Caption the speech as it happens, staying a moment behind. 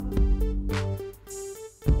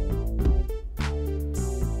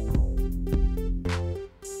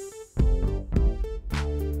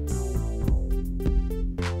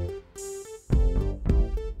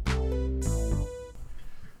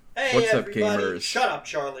everybody? gamers. Shut up,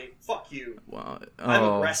 Charlie. Fuck you. Wow. I'm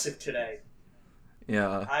Oh, aggressive today.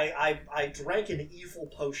 yeah. I drank an evil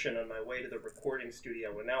potion on my way to the recording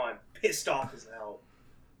studio, and now I'm pissed off as hell.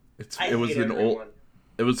 It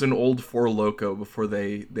was an old Four Loko before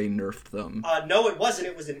they nerfed them. No, it wasn't.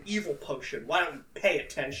 It was an evil potion. Why don't you pay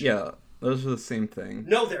attention? Yeah, those are the same thing.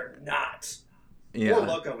 No, they're not. Yeah. Four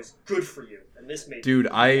Loko is good for you, and this made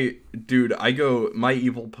I go. My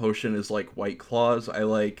evil potion is like White Claws.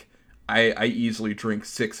 I easily drink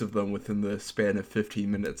 6 of them within the span of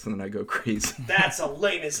 15 minutes, and then I go crazy. That's a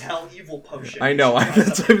lame as hell evil potion. I know. I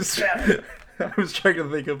was trying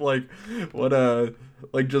to think of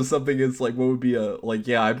just something is like, what would be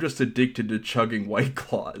I'm just addicted to chugging White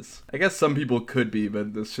Claws. I guess some people could be, but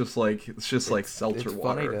it's just like seltzer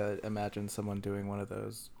water. It's funny to imagine someone doing one of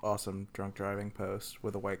those awesome drunk driving posts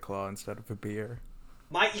with a White Claw instead of a beer.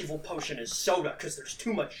 My evil potion is soda because there's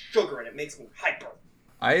too much sugar and it makes me hyper.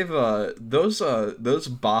 I have those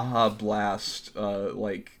Baja Blast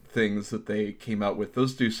things that they came out with.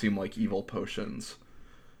 Those do seem like evil potions.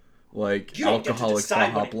 Like you don't alcoholic get to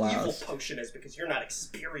decide Baja what an Blast. evil potion is because you're not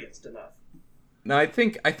experienced enough. No, I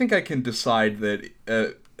think I can decide that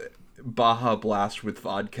Baja Blast with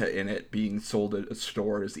vodka in it being sold at a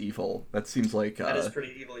store is evil. That seems like that is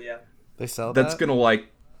pretty evil, yeah. They sell that? That's gonna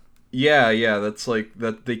yeah. That's like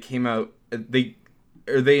that. They came out.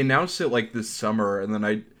 They announced it like this summer, and then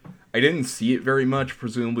I didn't see it very much,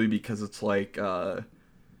 presumably because it's like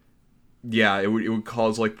it would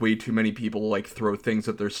cause like way too many people to like throw things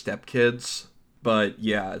at their stepkids. But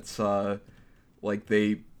yeah, it's like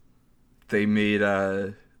they made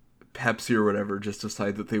Pepsi or whatever just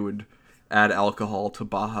decide that they would add alcohol to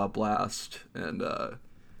Baja Blast, and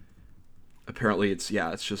apparently it's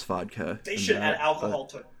just vodka. They should add alcohol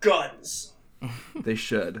to guns. They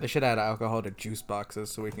should. They should add alcohol to juice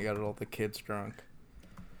boxes so we can get all the kids drunk.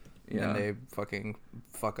 Yeah. And they fucking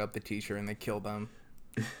fuck up the teacher and they kill them.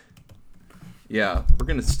 Yeah, we're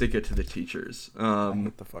gonna stick it to the teachers. I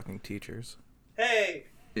hate the fucking teachers. Hey,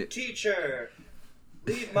 teacher,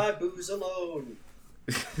 leave my booze alone.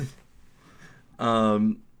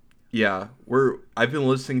 Yeah, I've been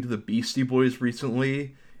listening to the Beastie Boys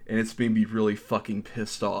recently, and it's made me really fucking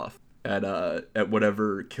pissed off at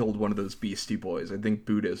whatever killed one of those Beastie Boys. I think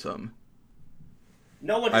Buddhism.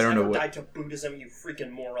 No one has ever died to Buddhism, you freaking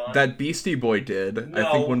moron. That Beastie Boy did. No.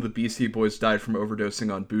 I think one of the Beastie Boys died from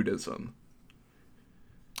overdosing on Buddhism.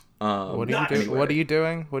 What are you doing? What are you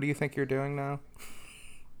doing? What do you think you're doing now?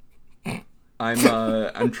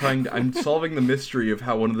 I'm solving the mystery of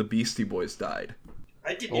how one of the Beastie Boys died.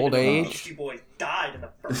 I didn't even know the Beastie Boys died in the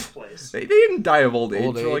first place. They didn't die of old age.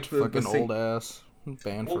 Old age, like fucking old ass.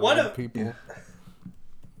 Banned for old people. Yeah.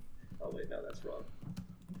 Oh wait, no, that's wrong.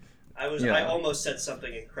 I almost said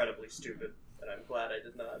something incredibly stupid, and I'm glad I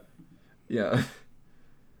did not. Yeah.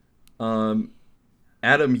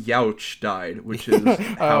 Adam Yauch died, which is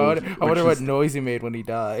I wonder what noise he made when he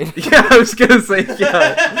died. Yeah, I was gonna say,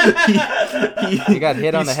 yeah. He got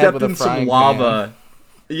hit on the head with a frying lava. Pan.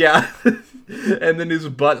 Yeah. And then his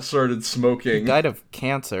butt started smoking. He died of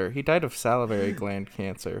cancer. He died of salivary gland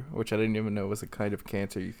cancer, which I didn't even know was a kind of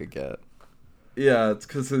cancer you could get. Yeah, it's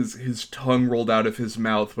because his tongue rolled out of his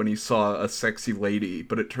mouth when he saw a sexy lady,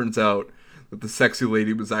 but it turns out that the sexy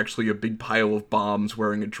lady was actually a big pile of bombs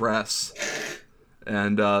wearing a dress.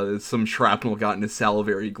 And some shrapnel got in his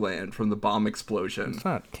salivary gland from the bomb explosion. It's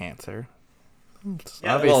not cancer. It's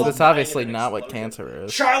That's obviously not what cancer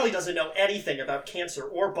is. Charlie doesn't know anything about cancer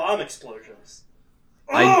or bomb explosions.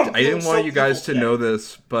 I didn't want you guys to know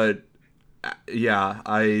this, but yeah,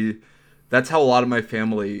 that's how a lot of my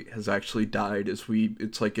family has actually died.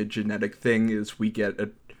 It's like a genetic thing. Is we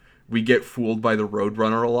get fooled by the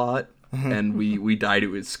Roadrunner a lot, and we die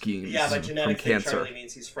to his schemes. Yeah, by genetic from thing, cancer. Charlie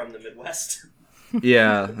means he's from the Midwest.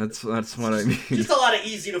 Yeah, that's what I mean. Just a lot of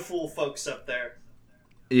easy to fool folks up there.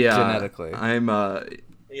 Yeah, genetically. I'm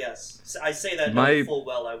Yes, I say that knowing full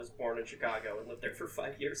well I was born in Chicago and lived there for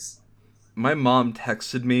 5 years. My mom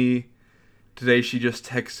texted me today. She just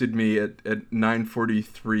texted me at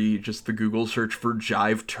 9:43. Just the Google search for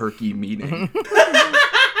Jive Turkey meeting.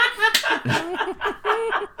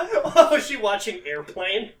 Was she watching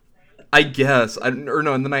Airplane? I guess. And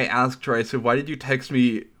then I asked her, I said, why did you text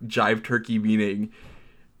me Jive Turkey meeting?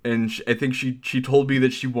 And I think she told me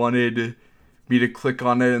that she wanted me to click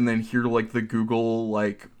on it and then hear, like, the Google,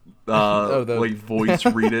 like, voice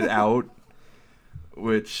read it out.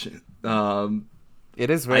 Which, it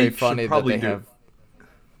is very funny that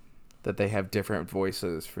they have different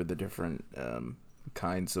voices for the different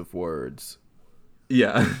kinds of words.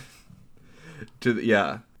 Yeah.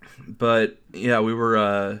 Yeah. But, yeah, we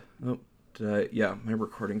were, Yeah, my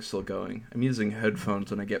recording's still going. I'm using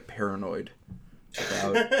headphones and I get paranoid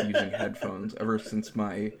about using headphones ever since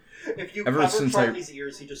my... If you cover Charlie's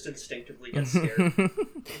ears, he just instinctively gets scared.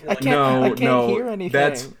 I can't hear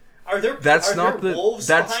anything. Are there wolves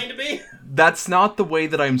behind me? That's not the way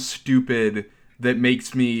that I'm stupid that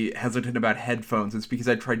makes me hesitant about headphones. It's because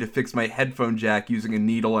I tried to fix my headphone jack using a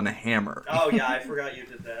needle and a hammer. Oh yeah, I forgot you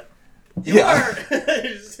did that.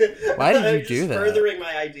 Why did you do that? Furthering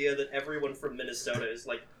my idea that everyone from Minnesota is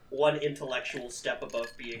like one intellectual step above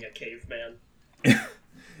being a caveman.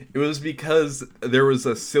 It was because there was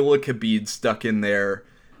a silica bead stuck in there,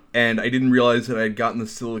 and I didn't realize that I had gotten the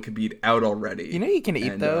silica bead out already. You know you can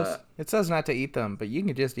eat those? It says not to eat them, but you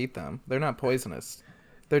can just eat them. They're not poisonous.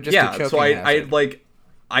 They're just a choking hazard.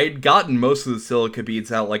 I'd gotten most of the silica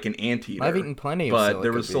beads out like an anteater. I've eaten plenty of silica beads. But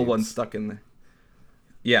there was still one stuck in there.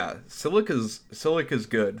 Yeah, silica's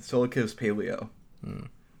good. Silica is paleo.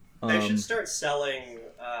 They should start selling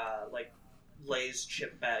like Lay's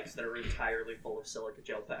chip bags that are entirely full of silica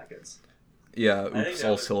gel packets. Yeah, oops,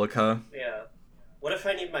 all silica. Yeah. What if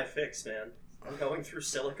I need my fix, man? I'm going through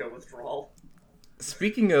silica withdrawal.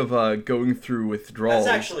 Speaking of going through withdrawals...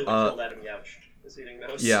 That's actually what killed Adam Yauch, is eating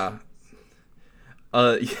those. Yeah.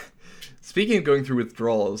 Speaking of going through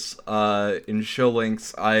withdrawals, in show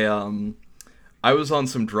links, I was on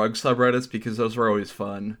some drug subreddits because those were always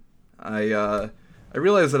fun. I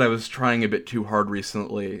realized that I was trying a bit too hard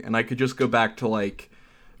recently, and I could just go back to, like,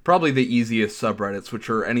 probably the easiest subreddits, which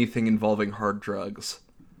are anything involving hard drugs.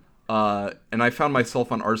 And I found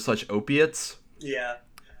myself on r/opiates. Yeah.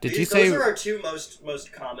 Those are our two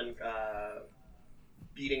most common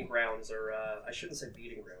beating grounds, or I shouldn't say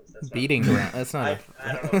beating grounds. That's beating ground. That's not.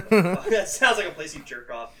 I don't know. That sounds like a place you jerk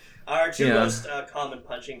off. Our two most common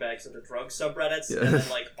punching bags are the drug subreddits, and then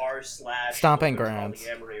like r/ stomping grounds,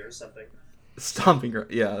 polyamory or something. Stomping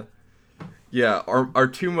ground, yeah. Yeah, our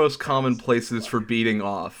two most common places for beating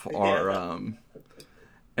off are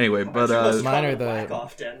anyway, but mine are the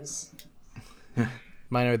whack-off dens.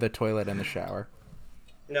 Mine are the toilet and the shower.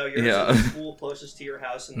 No, yours is the school closest to your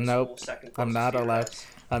house and the school second closest I'm not to your allowed. house.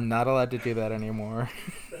 I'm not allowed to do that anymore.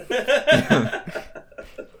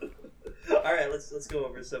 All right, let's go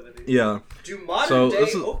over some of these. Yeah. Do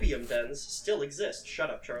modern-day opium dens still exist? Shut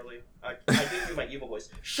up, Charlie. I didn't do my evil voice.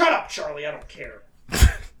 Shut up, Charlie. I don't care.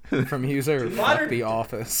 From user The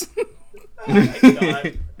Office. Oh my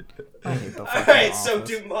god. I hate the All right, Office. so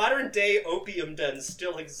do modern-day opium dens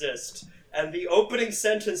still exist? And the opening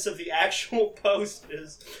sentence of the actual post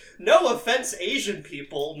is, "No offense, Asian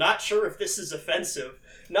people. Not sure if this is offensive.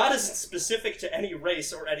 Not as specific to any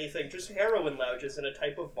race or anything, just heroin lounges in a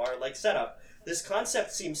type of bar-like setup. This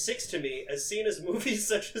concept seems sick to me, as seen as movies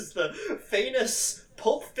such as the famous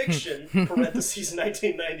Pulp Fiction, parentheses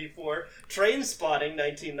 1994, Trainspotting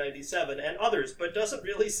 1997, and others, but doesn't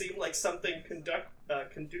really seem like something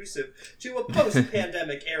conducive to a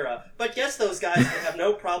post-pandemic era. But guess those guys would have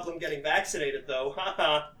no problem getting vaccinated, though.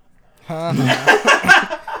 Haha."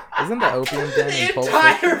 Isn't the opium den in The Pulp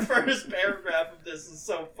entire Fiction? first paragraph of this is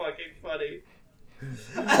so fucking funny.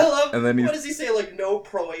 I love. And then what does he say? Like, no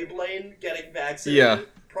proablane getting vaccinated. Yeah.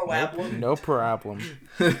 Proablane. No problem.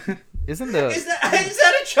 Is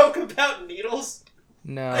that a joke about needles?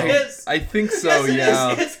 No. I think so.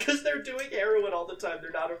 Yes, it's because they're doing heroin all the time.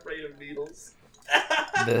 They're not afraid of needles.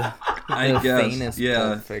 The guess, famous yeah.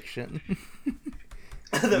 Pulp Fiction.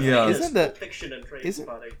 Famous Pulp Fiction and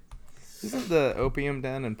Trainspotting. Isn't the opium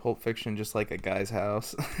den in Pulp Fiction just like a guy's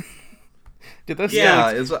house? Do those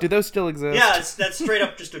still exist? Yeah, that's straight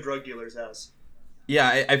up just a drug dealer's house.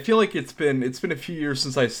 Yeah, I feel like it's been a few years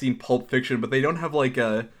since I've seen Pulp Fiction, but they don't have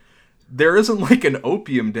there isn't like an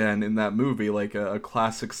opium den in that movie, like a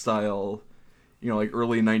classic style, like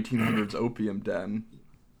early 1900s opium den.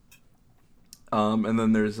 And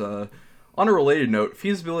then there's on a related note,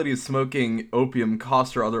 feasibility of smoking opium,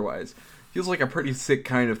 cost or otherwise, feels like a pretty sick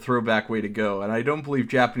kind of throwback way to go, and I don't believe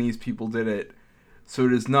Japanese people did it, so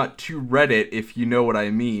it is not too Reddit, if you know what I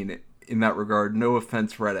mean, in that regard. No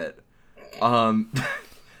offense, Reddit. I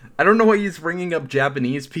don't know why he's bringing up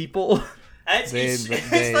Japanese people. It's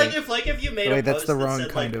like if you made a that's post the that wrong said,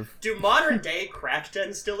 kind like, of... do modern day crack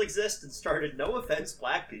dens still exist? And started, no offense,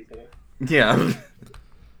 black people. Yeah.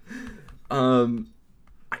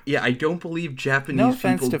 Yeah, I don't believe Japanese no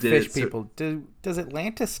offense people to did fish people. Does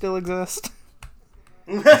Atlantis still exist?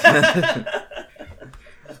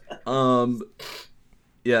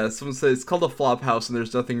 Yeah, someone says it's called a flop house and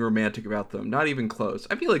there's nothing romantic about them. Not even close.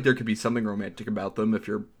 I feel like there could be something romantic about them if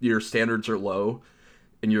your standards are low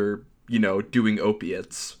and you're, doing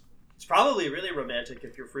opiates. It's probably really romantic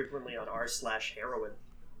if you're frequently on r/heroin.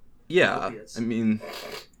 Yeah, Opiates. I mean,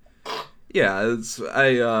 Yeah,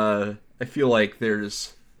 I feel like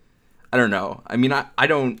there's, I don't know. I mean, I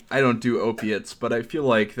don't do opiates, but I feel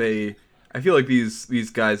like these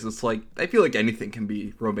guys, it's like, I feel like anything can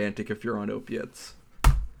be romantic if you're on opiates.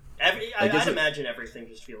 I'd imagine everything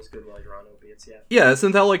just feels good while you're on opiates, yeah. Yeah,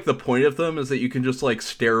 isn't that like the point of them, is that you can just like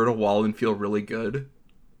stare at a wall and feel really good?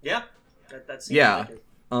 Yeah, that seems like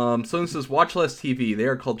it. So this is Watch Less TV. They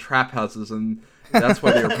are called trap houses, and that's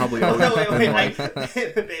why they are probably always... No,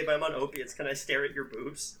 wait, babe, I'm on opiates. Can I stare at your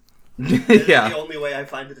boobs? Yeah. That's the only way I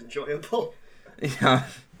find it enjoyable. Yeah.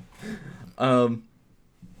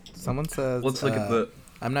 Someone says, let's look at the...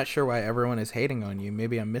 I'm not sure why everyone is hating on you.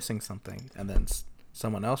 Maybe I'm missing something. And then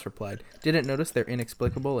someone else replied, didn't notice their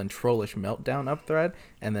inexplicable and trollish meltdown up thread?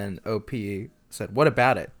 And then OP said, what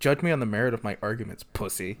about it? Judge me on the merit of my arguments,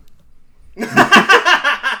 pussy.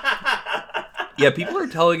 Yeah, people are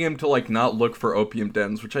telling him to, like, not look for opium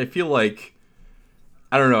dens, which I feel like...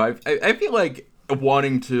 I don't know. I feel like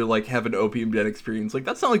wanting to, like, have an opium den experience, like,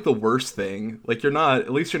 that's not, like, the worst thing. Like,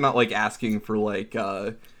 at least you're not, like, asking for, like,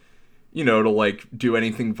 you know, to, like, do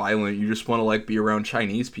anything violent. You just want to, like, be around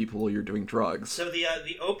Chinese people while you're doing drugs. So the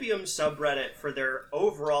opium subreddit, for their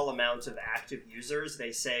overall amount of active users,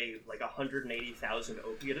 they say, like, 180,000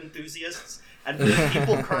 opiate enthusiasts. And for the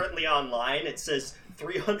people currently online, it says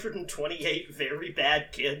 328 very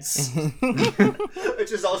bad kids.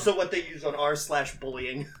 Which is also what they use on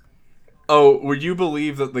r/bullying. Oh, would you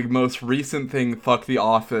believe that the most recent thing, Fuck the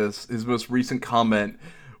Office, his most recent comment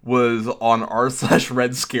was on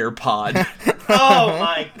r/Red Scare Pod? Oh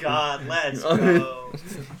my god, let's go.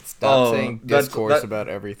 Stop saying discourse about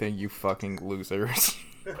everything, you fucking losers.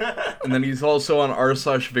 And then he's also on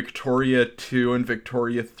r/Victoria 2 and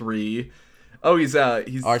Victoria 3. Oh, he's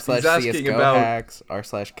asking about hacks,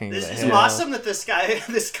 r/King. This is awesome that this guy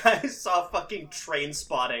saw fucking Train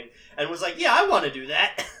Spotting and was like, yeah, I want to do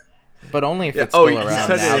that. But only if it's still around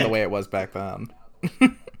now, the way it was back then.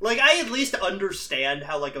 Like, I at least understand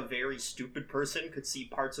how, like, a very stupid person could see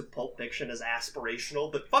parts of Pulp Fiction as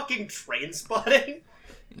aspirational, but fucking Train Spotting?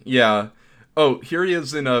 Yeah. Oh, here he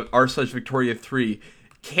is in r/Victoria 3.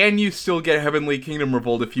 Can you still get Heavenly Kingdom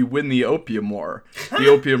Revolt if you win the Opium War? The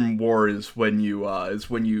Opium War is when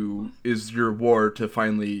you is your war to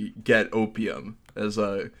finally get opium as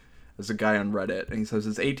a guy on Reddit. And he says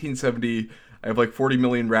it's 1870. I have like 40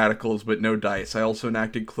 million radicals, but no dice. I also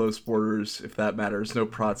enacted close borders, if that matters. No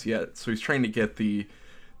prots yet. So he's trying to get the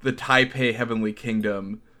Taipei Heavenly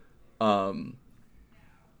Kingdom to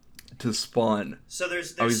spawn. So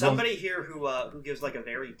there's somebody here who gives like a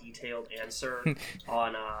very detailed answer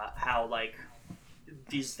on how like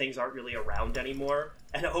these things aren't really around anymore,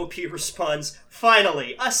 and OP responds,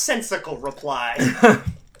 "Finally, a sensical reply."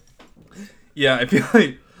 Yeah, I feel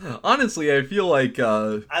like honestly, I feel like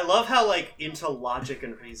I love how like into logic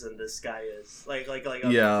and reason this guy is. Like a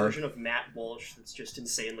version of Matt Walsh that's just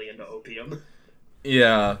insanely into opium.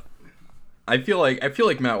 Yeah. I feel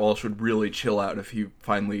like Matt Walsh would really chill out if he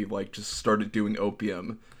finally like just started doing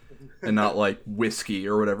opium and not like whiskey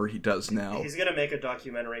or whatever he does now. He's gonna make a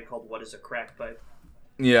documentary called "What Is a Crack Pipe?"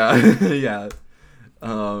 Yeah, yeah,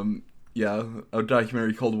 yeah. A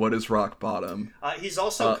documentary called "What Is Rock Bottom?" He's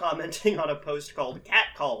also commenting on a post called "Cat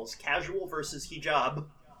Calls: Casual versus Hijab."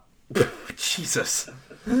 Jesus.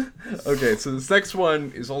 Okay, so this next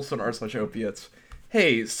one is also an r/opiates.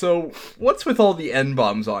 Hey, so what's with all the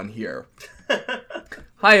N-bombs on here?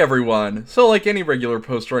 Hi, everyone. So, like any regular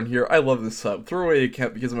poster on here, I love this sub. Throw away your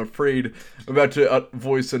account because I'm afraid I'm about to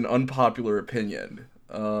voice an unpopular opinion.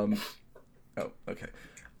 Oh, okay.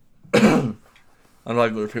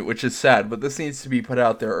 Unpopular opinion, which is sad, but this needs to be put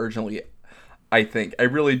out there urgently, I think. I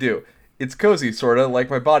really do. It's cozy, sorta, like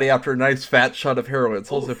my body after a nice fat shot of heroin.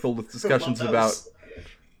 It's also filled with discussions about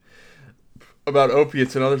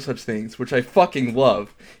opiates and other such things, which I fucking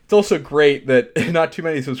love. It's also great that not too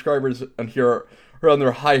many subscribers on here are on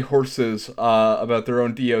their high horses about their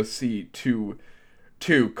own DOC to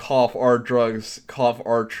cough our drugs, cough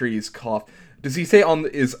our trees, cough. Does he say on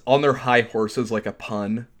their high horses like a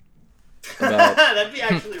pun? That'd be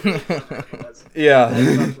actually really fun.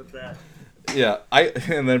 Yeah. Yeah,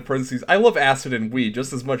 and then parentheses, I love acid and weed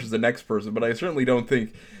just as much as the next person, but I certainly don't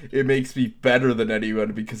think it makes me better than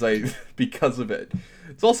anyone because of it.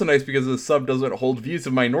 It's also nice because the sub doesn't hold views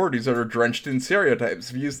of minorities that are drenched in stereotypes,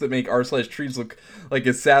 views that make r/trees look like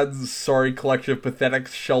a sad, sorry collection of pathetic,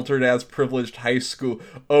 sheltered-ass, privileged high school.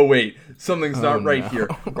 Oh wait, something's not right here.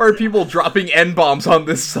 Why are people dropping N-bombs on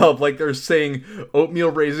this sub like they're saying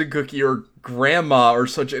oatmeal raisin cookie or grandma or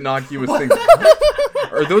such innocuous things?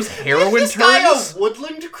 Are those heroin terms? Is this guy a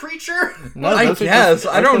woodland creature? No, I guess.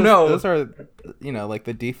 I don't know. Those are, like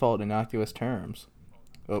the default innocuous terms.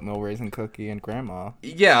 oatmeal raisin cookie and grandma.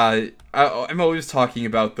 Yeah, I'm always talking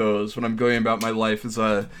about those when I'm going about my life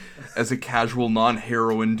as a casual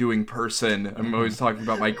non-heroin doing person. I'm always talking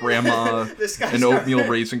about my grandma and oatmeal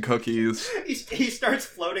raisin cookies. He starts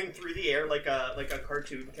floating through the air like a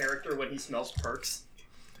cartoon character when he smells perks.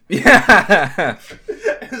 Yeah.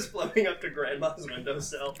 He's floating up to grandma's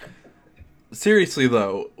windowsill. Seriously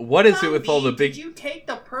though, what is it with all the big? Did you take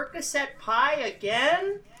the Percocet pie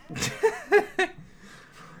again?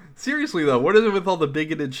 Seriously though, what is it with all the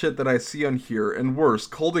bigoted shit that I see on here, and worse,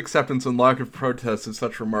 cold acceptance and lack of protest of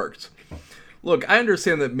such remarks? Look, I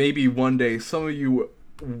understand that maybe one day some of you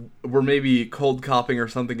were maybe cold copping or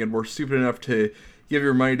something and were stupid enough to give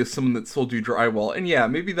your money to someone that sold you drywall, and yeah,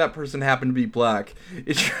 maybe that person happened to be black.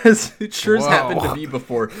 It sure has happened to me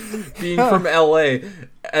before, being from LA,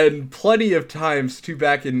 and plenty of times too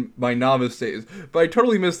back in my novice days. But I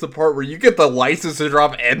totally missed the part where you get the license to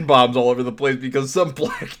drop N-bombs all over the place because some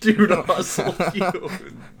black dude hustled you.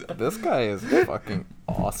 This guy is fucking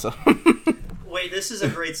awesome. Wait, this is a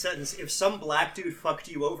great sentence. If some black dude fucked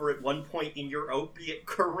you over at one point in your opiate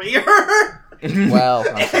career... Well,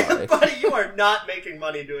 I'm sorry. Buddy, you are not making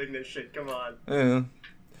money doing this shit. Come on. Yeah.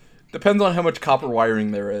 Depends on how much copper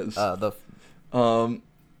wiring there is.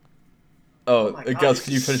 Oh my God, Gus,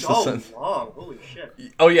 can you finish the sentence? So long. Holy shit.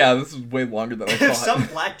 Oh yeah, this is way longer than I thought. If some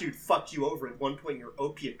black dude fucked you over at one point in your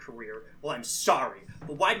opiate career, well, I'm sorry,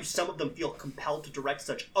 but why do some of them feel compelled to direct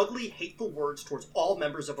such ugly, hateful words towards all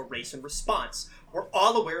members of a race in response? We're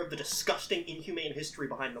all aware of the disgusting, inhumane history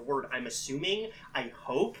behind the word, I'm assuming, I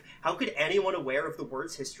hope. How could anyone aware of the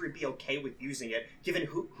word's history be okay with using it, given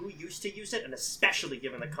who used to use it, and especially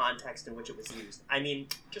given the context in which it was used? I mean,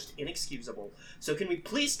 just inexcusable. So can we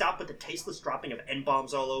please stop with the tasteless dropping of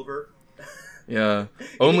N-bombs all over? Yeah,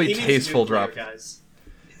 only tasteful drop. Guys.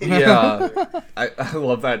 Yeah, I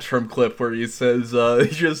love that Trump clip where he says,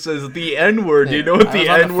 he just says the N-word. Do you know what the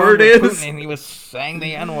N-word is? And he was saying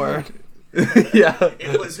the N-word. Yeah.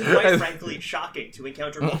 It was quite frankly shocking to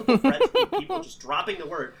encounter multiple threads of people just dropping the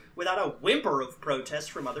word without a whimper of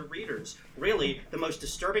protest from other readers. Really, the most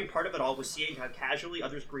disturbing part of it all was seeing how casually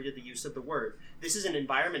others greeted the use of the word. This is an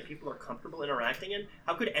environment people are comfortable interacting in.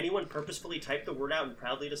 How could anyone purposefully type the word out and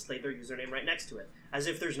proudly display their username right next to it? As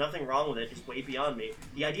if there's nothing wrong with it is way beyond me.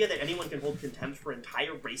 The idea that anyone can hold contempt for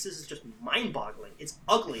entire races is just mind-boggling. It's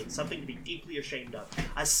ugly and something to be deeply ashamed of.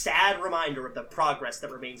 A sad reminder of the progress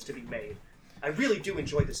that remains to be made. I really do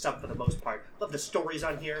enjoy the stuff for the most part. Love the stories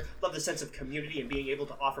on here, love the sense of community and being able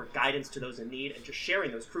to offer guidance to those in need, and just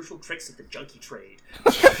sharing those crucial tricks of the junkie trade.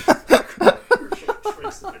 Fuck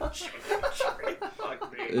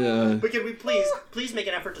me. Yeah. But can we please make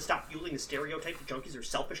an effort to stop fueling the stereotype that junkies are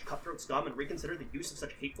selfish, cutthroat scum and reconsider the use of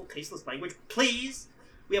such hateful, tasteless language? Please!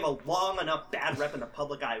 We have a long enough bad rep in the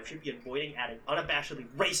public eye. We should be avoiding adding unabashedly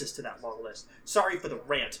racist to that long list. Sorry for the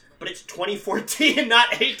rant, but it's 2014 and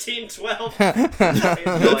not 1812. I had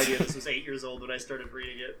no idea this was 8 years old when I started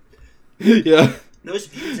reading it. Yeah. Those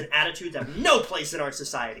views and attitudes have no place in our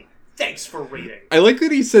society. Thanks for reading. I like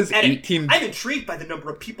that he says Edit. 18... I'm intrigued by the number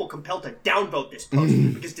of people compelled to downvote this post,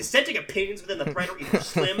 because dissenting opinions within the thread are either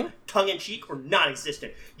slim, tongue-in-cheek, or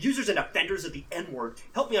non-existent. Users and offenders of the N-word,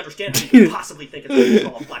 help me understand how you can possibly think it's going to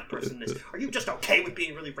call a black person this. Are you just okay with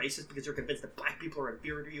being really racist because you're convinced that black people are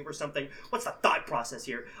inferior to you or something? What's the thought process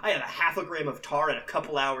here? I have a half a gram of tar and a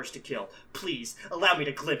couple hours to kill. Please, allow me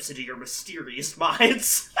to glimpse into your mysterious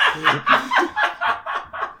minds.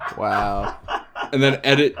 Wow. And then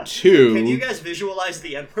edit 2. Can you guys visualize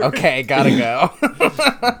the N-word? Okay, gotta go.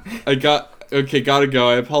 Gotta go.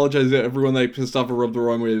 I apologize to everyone that I pissed off or rubbed the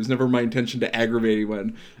wrong way. It was never my intention to aggravate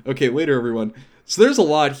anyone. Okay, later, everyone. So there's a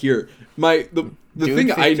lot here. The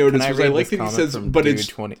thing I noticed was I like that he says, but it's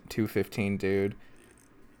 215, dude.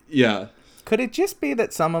 Yeah. Could it just be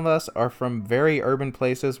that some of us are from very urban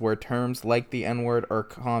places where terms like the N-word are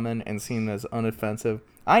common and seen as unoffensive?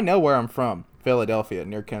 I know where I'm from. Philadelphia,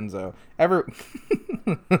 near Kenzo.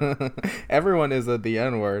 Everyone is the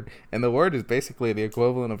N-word, and the word is basically the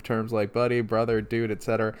equivalent of terms like buddy, brother, dude,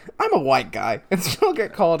 etc. I'm a white guy, and still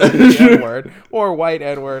get called the N-word, or white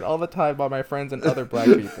N-word, all the time by my friends and other black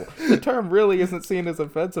people. The term really isn't seen as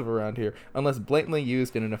offensive around here, unless blatantly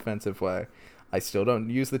used in an offensive way. I still don't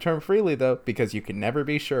use the term freely, though, because you can never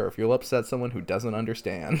be sure if you'll upset someone who doesn't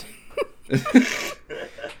understand.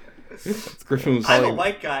 I'm a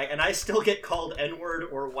white guy, and I still get called N-word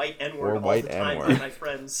or white N-word all the time by my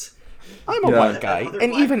friends. I'm a white guy,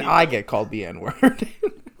 and even people. I get called the N-word.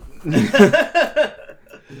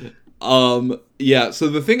 Yeah, so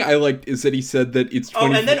the thing I liked is that he said that it's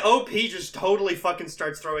 20... Oh, and then OP just totally fucking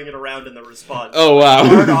starts throwing it around in the response. Oh, wow.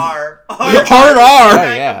 Hard R. Hard R!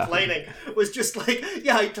 Oh, yeah. Complaining was just like,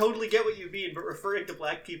 yeah, I totally get what you mean, but referring to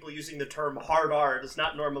black people using the term hard R does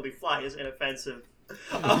not normally fly as inoffensive.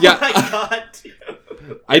 Oh Yeah. my god.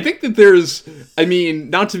 I think that there's, I mean,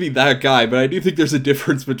 not to be that guy, but I do think there's a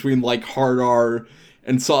difference between, like, hard R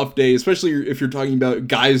and soft A, especially if you're talking about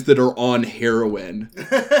guys that are on heroin.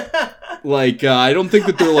 Like, I don't think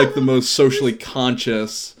that they're, like, the most socially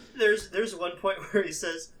conscious. There's one point where he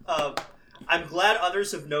says, I'm glad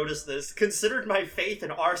others have noticed this. Considered my faith in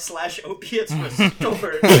r/opiates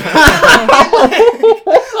restored.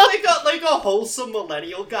 like a wholesome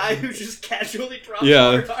millennial guy who just casually drops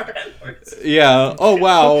Yeah. hard N-words. Yeah. Oh,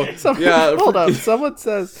 wow. Yeah. Hold up. Someone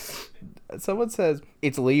says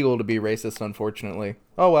it's legal to be racist, unfortunately.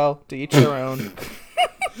 Oh well, to each their own.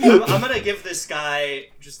 I'm gonna give this guy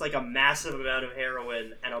just like a massive amount of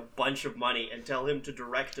heroin and a bunch of money and tell him to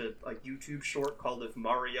direct a YouTube short called If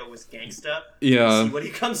Mario Was Gangsta. Yeah. See what he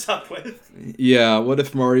comes up with. Yeah, what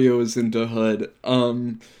if Mario is into Hood?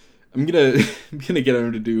 I'm gonna get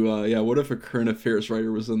him to do what if a current affairs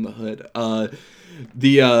writer was in the Hood?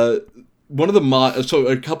 One of the mods, so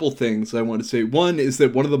a couple things I want to say. One is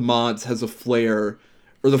that one of the mods has a flare,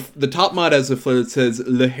 or the top mod has a flare that says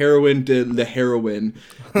Le Heroin de Le Heroin,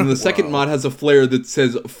 and the second mod has a flare that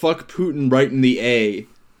says fuck Putin right in the A.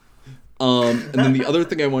 And then the other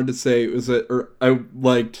thing I wanted to say was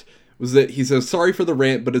that he says sorry for the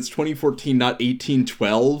rant, but it's 2014, not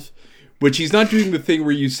 1812. Which he's not doing the thing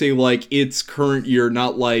where you say, like, it's current year,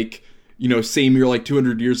 not, like, you know, same year, like,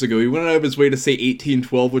 200 years ago. He went out of his way to say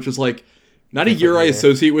 1812, which is, like, not a year I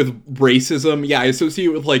associate with racism. Yeah, I associate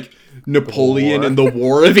with, like, Napoleon and the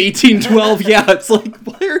War of 1812. Yeah, it's like,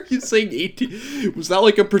 why are you saying 18? Was that,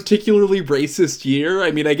 like, a particularly racist year?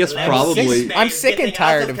 I mean, I guess probably. I'm sick and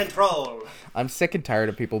tired of control. I'm sick and tired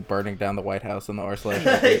of people burning down the White House and the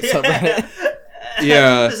r/opiates.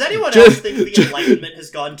 Yeah. Does anyone else think the Enlightenment has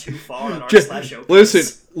gone too far on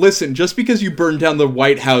r/opiates? Listen, just because you burned down the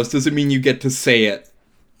White House doesn't mean you get to say it.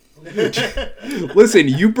 Listen,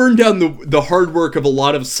 you burned down the hard work of a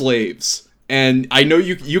lot of slaves. And I know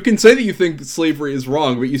you can say that you think slavery is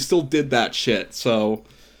wrong, but you still did that shit, so...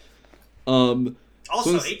 Also,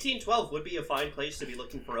 1812 would be a fine place to be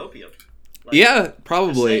looking for opium. Like, yeah,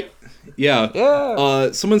 probably. Yeah.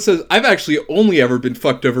 Yeah. Someone says, I've actually only ever been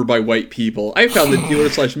fucked over by white people. I found that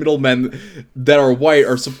dealers/middlemen that are white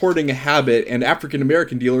are supporting a habit, and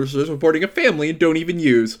African-American dealers are supporting a family and don't even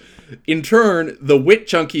use. In turn, the wit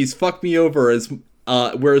junkies fuck me over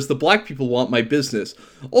whereas the black people want my business.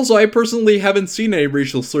 Also, I personally haven't seen any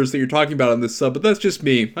racial slurs that you're talking about on this sub, but that's just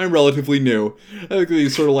me. I'm relatively new. I think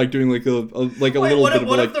he's sort of like doing like a little bit of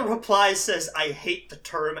one like... of the replies says, I hate the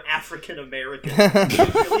term African American. Do you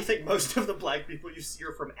really think most of the black people you see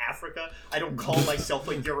are from Africa? I don't call myself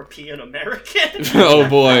a European American. Oh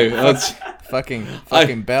boy, that's...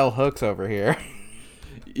 fucking bell hooks over here.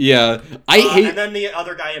 Yeah, I hate... And then the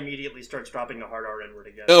other guy immediately starts dropping the hard R N-word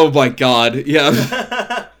again. Oh my god,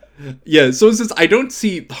 yeah. Yeah, so it says, I don't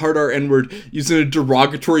see hard R N-word used in a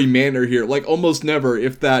derogatory manner here. Like, almost never,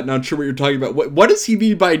 if that. Not sure what you're talking about. What does he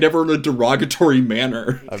mean by never in a derogatory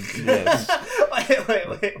manner? Yes.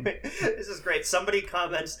 Wait. This is great. Somebody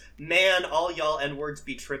comments, man, all y'all N-words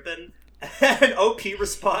be trippin'. And OP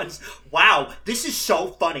responds, wow, this is so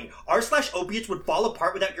funny. r/opiates would fall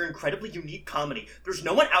apart without your incredibly unique comedy. There's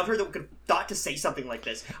no one out there that could have thought to say something like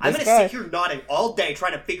this. I'm going to sit here nodding all day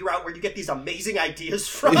trying to figure out where you get these amazing ideas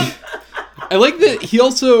from. I like that he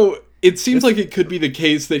also... It seems like it could be the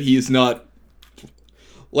case that he is not...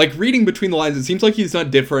 Like, reading between the lines, it seems like he's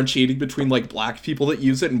not differentiating between, like, black people that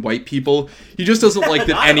use it and white people. He just doesn't like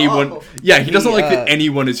that anyone... Yeah, he doesn't like that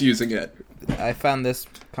anyone is using it. I found this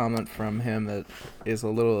comment from him that is a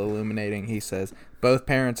little illuminating. He says, both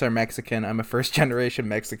parents are Mexican. I'm a first-generation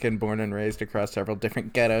Mexican born and raised across several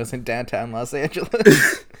different ghettos in downtown Los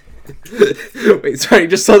Angeles. Wait, sorry, I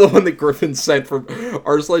just saw the one that Griffin sent from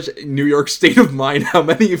r/New York State of Mind. How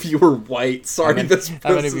many of you were white? Sorry,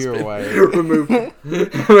 how many of you were white? Removed. Oh,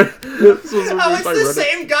 it's the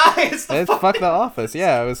same guy. It's Fuck the Office.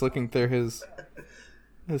 Yeah, I was looking through his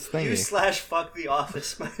thingy. U/fuck the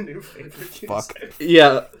Office, my new favorite. Fuck.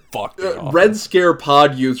 Yeah. Fuck the Office. Red Scare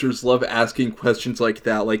pod users love asking questions like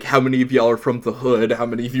that, like how many of y'all are from the hood? How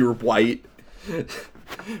many of you are white?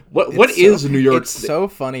 What is New York State? It's so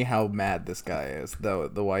funny how mad this guy is, though.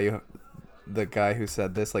 The guy who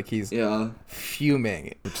said this, like, he's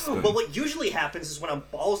fuming. Well, what usually happens is when I'm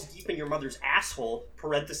balls deep in your mother's asshole,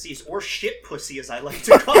 parentheses, or shit pussy, as I like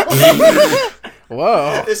to call it.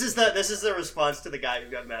 Whoa. This is the response to the guy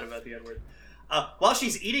who got mad about the N-word. while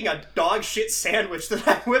she's eating a dog shit sandwich that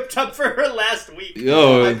I whipped up for her last week,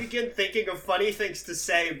 Yo. I begin thinking of funny things to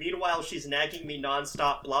say. Meanwhile, she's nagging me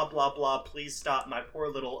nonstop, blah, blah, blah, please stop. My poor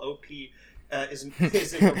little OP is in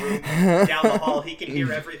the room down the hall. He can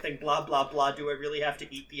hear everything, blah, blah, blah. Do I really have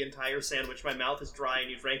to eat the entire sandwich? My mouth is dry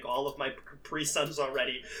and you drank all of my Capri Suns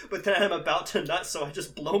already. But then I'm about to nut, so I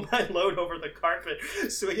just blow my load over the carpet,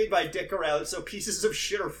 swinging my dick around so pieces of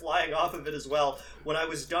shit are flying off of it as well. When I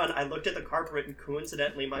was done, I looked at the carpet and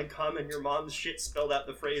coincidentally my cum and your mom's shit spelled out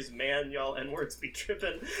the phrase, man, y'all N-words be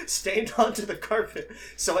trippin', stained onto the carpet.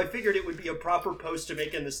 So I figured it would be a proper post to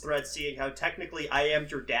make in this thread, seeing how technically I am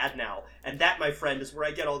your dad now. And that, my friend, is where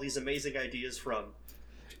I get all these amazing ideas from.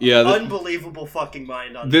 Yeah, Unbelievable fucking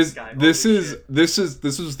mind on this guy. This was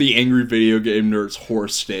the angry video game nerds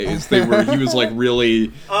horse days. He was like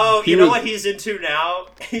really. Oh, you know what he's into now?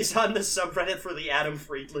 He's on the subreddit for the Adam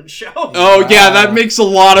Friedland show. Oh yeah, that makes a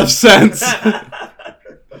lot of sense.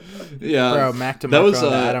 Yeah, bro, Mac to that was on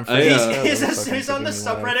the Adam Friedland he's on the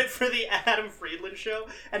subreddit for the Adam Friedland show,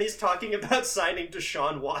 and he's talking about signing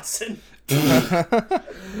Deshaun Watson.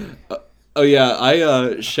 Oh yeah,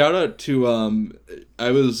 I shout out to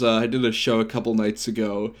I did a show a couple nights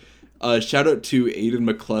ago. Shout out to Aiden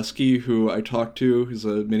McCluskey, who I talked to, who's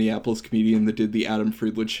a Minneapolis comedian that did the Adam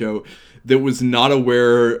Friedland show, that was not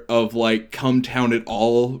aware of like Cum Town at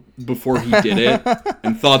all before he did it,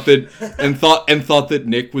 and thought that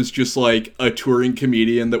Nick was just like a touring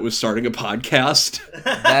comedian that was starting a podcast.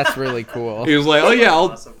 That's really cool. He was like, "Oh yeah,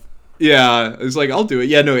 awesome. Yeah." I was like, "I'll do it."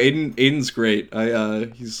 Yeah, no, Aiden's great.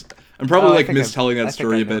 I'm probably mistelling that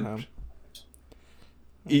story a bit.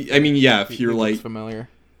 I mean, yeah, if you're like familiar.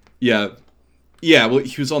 Yeah. Well,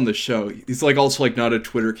 he was on the show. He's like also like not a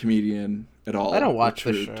Twitter comedian at all. I don't watch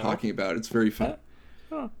the show. Talking about it's very fun.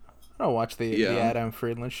 I don't watch the Adam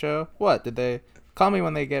Friedland show. What did they call me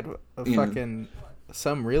when they get fucking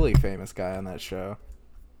some really famous guy on that show?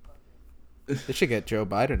 They should get Joe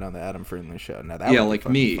Biden on the Adam Friedland show. Now that would be like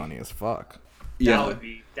me. funny as fuck. Yeah, that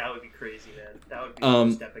would be crazy, man. That would be the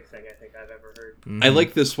most epic thing I think I've ever heard. Mm-hmm. I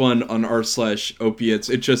like this one on r/opiates.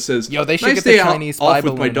 It just says, "Yo, they should nice get the Chinese spy off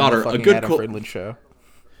with my daughter. On the a good Adam Friedland show."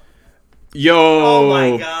 Yo! Oh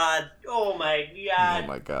my god! Oh my god! Oh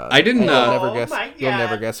my god! I didn't. You'll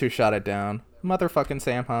never guess who shot it down. Motherfucking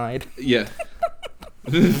Sam Hyde. Yeah.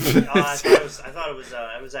 I thought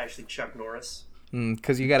it was actually Chuck Norris.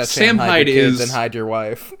 Because you gotta Sam Hyde your kids and hide your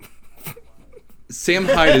wife. Sam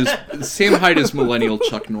Hyde is millennial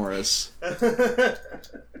Chuck Norris.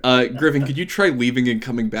 Griffin, could you try leaving and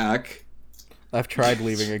coming back? I've tried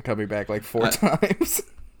leaving and coming back like 4 times.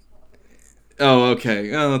 Oh,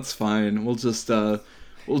 okay. Oh, that's fine. We're rolling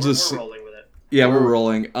with it. Yeah, we're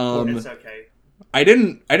rolling. It's okay. I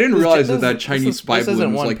didn't realize that Chinese spy balloon was like. This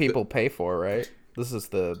isn't one people pay for, right? This is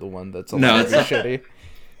the one that's it's shitty.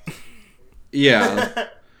 Yeah.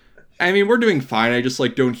 I mean, we're doing fine. I just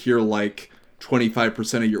don't hear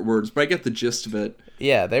 25% of your words, but I get the gist of it.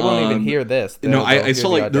 Yeah, they won't even hear this. I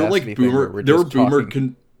saw there were boomer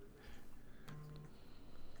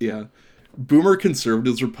boomer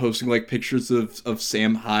conservatives were posting pictures of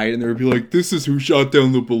Sam Hyde, and they would be like, "This is who shot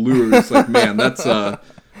down the balloon." It's like, man, that's a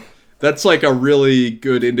really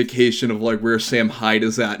good indication of where Sam Hyde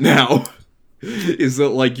is at now. Is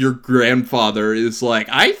that your grandfather is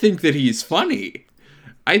I think that he's funny.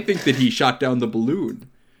 I think that he shot down the balloon.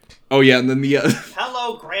 Oh yeah, and then the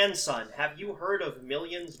hello, grandson. Have you heard of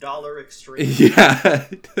 $Millions Extreme? Yeah.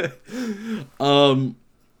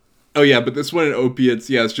 Oh yeah, but this one in opiates,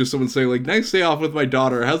 yeah, it's just someone saying "Nice day off with my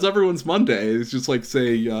daughter. How's everyone's Monday?" It's just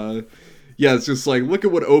saying, yeah, it's just look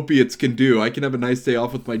at what opiates can do. I can have a nice day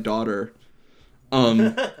off with my daughter.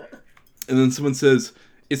 And then someone says,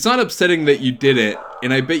 "It's not upsetting that you did it,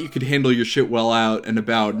 and I bet you could handle your shit well out and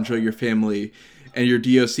about, enjoy your family and your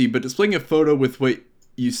DOC, but displaying a photo with what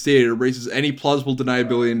you stated erases any plausible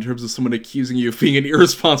deniability in terms of someone accusing you of being an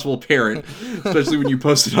irresponsible parent, especially when you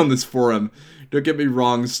post it on this forum. Don't get me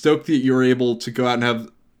wrong, stoked that you're able to go out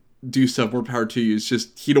and do stuff, more power to you. It's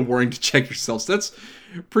just heed a warning to check yourself." So that's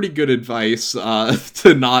pretty good advice,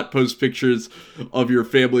 to not post pictures of your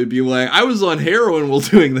family and be like, "I was on heroin while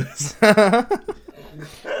doing this."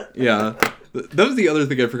 Yeah. That was the other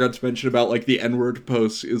thing I forgot to mention about the N-word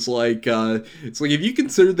post is it's if you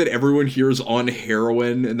consider that everyone here is on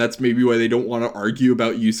heroin and that's maybe why they don't want to argue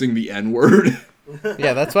about using the N-word.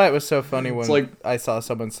 Yeah, that's why it was so funny when I saw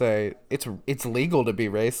someone say it's legal to be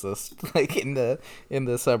racist in the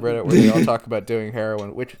subreddit where they all talk about doing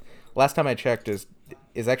heroin, which last time I checked is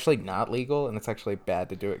actually not legal, and it's actually bad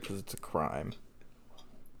to do it because it's a crime.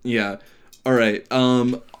 Yeah. All right.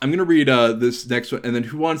 I'm gonna read this next one, and then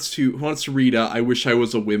who wants to read "I Wish I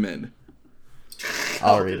Was a Woman"?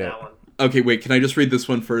 I'll read it. That one. Okay, wait, can I just read this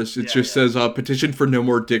one first? It just says, petition for no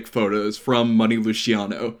more dick photos from Money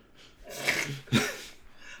Luciano.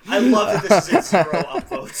 I love that this is at 0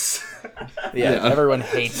 upvotes. Yeah, everyone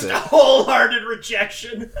hates it. Wholehearted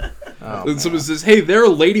rejection. And someone says, hey, there are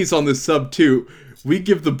ladies on this sub too. We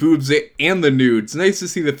give the boobs and the nudes. Nice to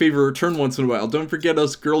see the favor return once in a while. Don't forget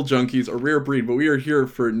us girl junkies, a rare breed, but we are here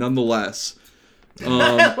for it nonetheless.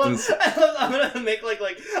 I'm gonna make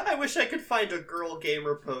like I wish I could find a girl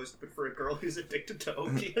gamer post, but for a girl who's addicted to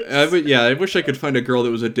opiates. I wish I could find a girl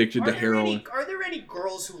that was addicted to heroin. Are there any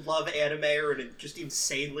girls who love anime or are just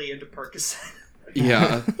insanely into Percocet?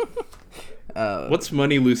 Yeah. What's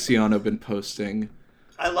Money Luciano been posting?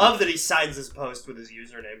 I love that he signs his post with his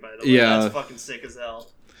username, by the way. Yeah. That's fucking sick as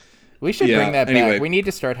hell. We should bring that back. We need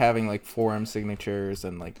to start having like forum signatures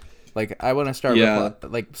and like I want to start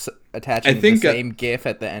attaching the same GIF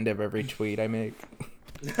at the end of every tweet I make.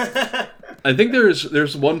 I think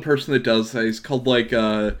there's one person that does that. He's called like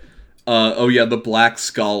the Black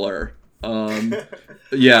Scholar.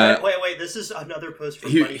 Yeah. Wait. This is another post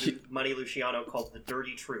from Money Luciano called The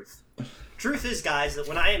Dirty Truth. Truth is, guys, that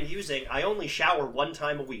when I am using, I only shower 1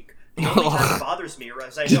 time a week. The only time it bothers me, or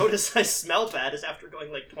as I notice I smell bad, is after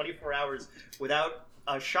going like 24 hours without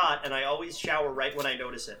a shot, and I always shower right when I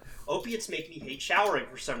notice it. Opiates make me hate showering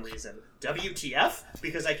for some reason. WTF?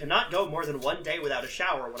 Because I cannot go more than 1 day without a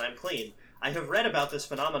shower when I'm clean. I have read about this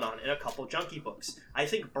phenomenon in a couple junkie books. I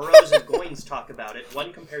think Burroughs and Goins talk about it.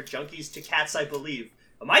 One compared junkies to cats, I believe.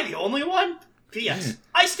 Am I the only one? P.S.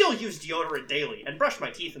 I still use deodorant daily and brush my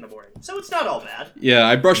teeth in the morning, so it's not all bad. Yeah,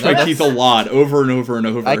 I brush my teeth a lot, over and over and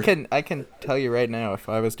over. I can tell you right now, if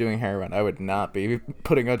I was doing heroin, I would not be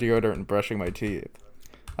putting on deodorant and brushing my teeth.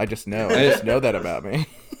 I just know that about me.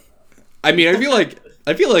 I mean,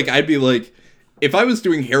 I feel like I'd be like, if I was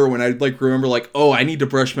doing heroin, I'd like remember like, oh, I need to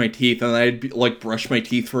brush my teeth, and I'd be, like brush my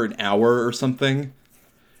teeth for an hour or something.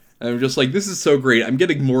 And I'm just like, this is so great. I'm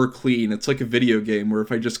getting more clean. It's like a video game where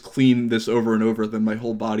if I just clean this over and over, then my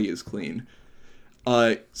whole body is clean.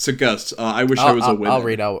 So Gus, I wish I was a woman. I'll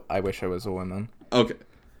read out. I wish I was a woman. Okay.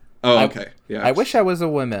 Oh, okay. Yeah. I wish I was a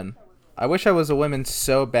woman. I wish I was a woman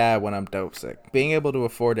so bad when I'm dope sick. Being able to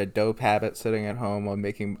afford a dope habit sitting at home while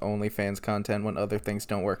making OnlyFans content when other things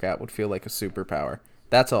don't work out would feel like a superpower.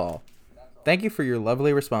 That's all. Thank you for your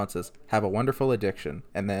lovely responses. Have a wonderful addiction.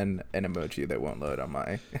 And then an emoji that won't load on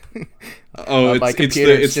my my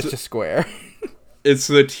computer. It's just a square. It's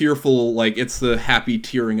the tearful, like, it's the happy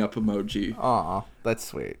tearing up emoji. Aw, that's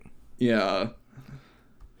sweet. Yeah.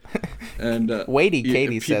 And Waity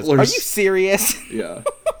Katie says, are you serious? Yeah.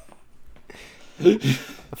 I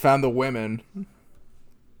found the women.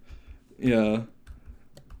 Yeah.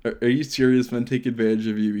 Are you serious? Men take advantage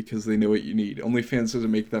of you because they know what you need. OnlyFans doesn't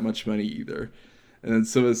make that much money either. And then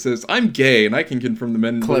someone says, I'm gay, and I can confirm the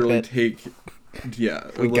men literally take... Yeah,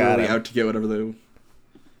 they're literally out to get whatever they...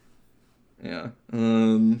 Yeah.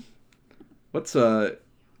 What's,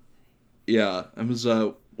 Yeah, I was,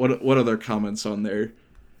 what other comments on there?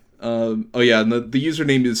 Oh yeah, and the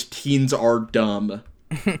username is Teens Are Dumb.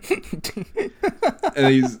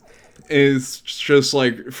 And it's just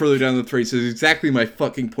like further down the thread says exactly my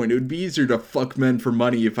fucking point. It would be easier to fuck men for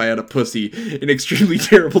money if I had a pussy in extremely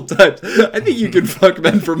terrible times. I think you can fuck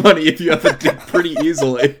men for money if you have a dick pretty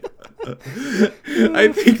easily.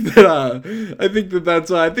 I think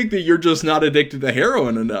that you're just not addicted to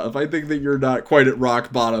heroin enough. I think that you're not quite at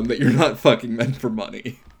rock bottom, that you're not fucking men for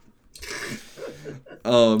money.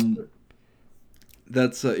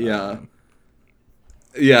 That's yeah.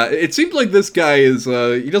 Yeah, it seems like this guy is,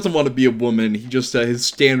 he doesn't want to be a woman, he just, his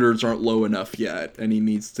standards aren't low enough yet, and he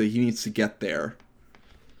needs to get there.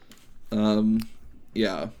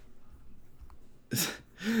 Yeah.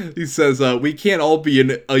 He says, we can't all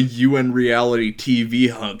be a UN reality TV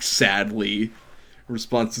hunk, sadly. In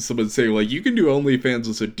response to someone saying, like, you can do OnlyFans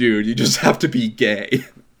as a dude, you just have to be gay.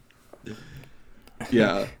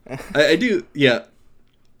 Yeah. I do, yeah.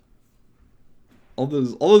 All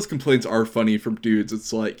those complaints are funny from dudes.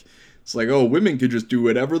 It's like, oh, women could just do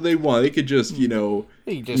whatever they want. They could just, sit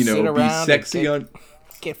be sexy on,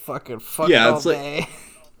 get fucking fucked all day.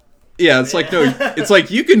 Yeah, it's like, no, it's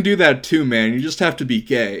like you can do that too, man. You just have to be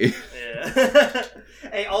gay. Yeah.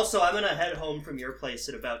 Hey, also, I'm gonna head home from your place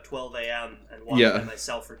at about 12 a.m. and walk by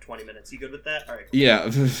myself for 20 minutes. You good with that? All right. Cool.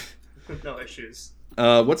 Yeah. No issues.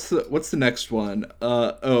 What's the next one?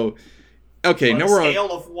 Okay, now we're on... a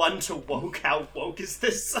scale of 1 to woke, how woke is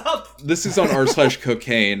this sub? This is on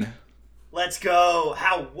r/cocaine. Let's go.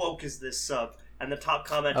 How woke is this sub? And the top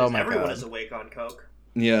comment is, everyone is awake on coke.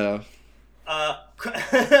 Yeah.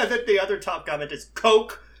 The other top comment is,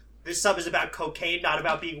 coke. This sub is about cocaine, not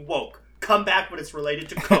about being woke. come back when it's related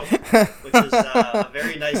to coke, which is a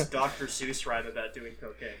very nice Dr. Seuss rhyme about doing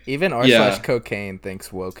cocaine. Even r/cocaine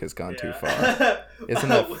thinks woke has gone too far. Isn't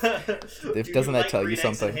that? Doesn't that tell you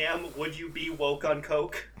something? Ham, would you be woke on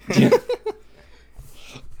coke?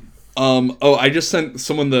 I just sent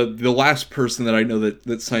someone the last person that I know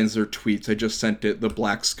that signs their tweets. I just sent it, the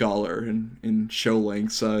Black Scholar in show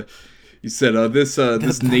links. You said this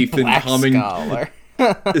Nathan Black Tomming Scholar.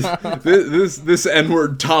 this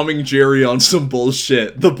N-word Tomming Jerry on some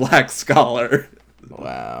bullshit. The Black Scholar.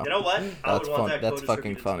 Wow. You know what? I would want that That's quote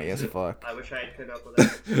fucking distributed funny to as me. fuck. I wish I had come up with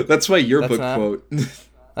that. That's my yearbook quote.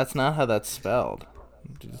 That's not how that's spelled.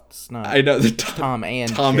 It's not. I know the Tom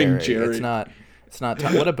and Jerry. It's not. It's not.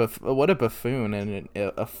 Tom. What a buffoon and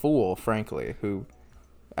a fool, frankly, who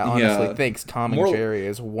honestly thinks Tom and Jerry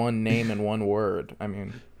is one name and one word. I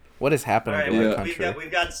mean, what is happening to our country?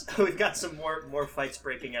 We've got some more fights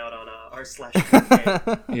breaking out on r/.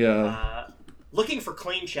 Yeah. Looking for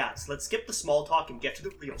clean chats. Let's skip the small talk and get to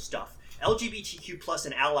the real stuff. LGBTQ plus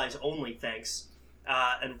and allies only, thanks.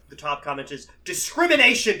 And the top comment is,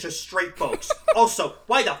 discrimination to straight folks. Also,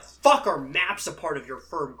 why the fuck are MAPs a part of your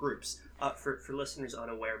firm groups? For listeners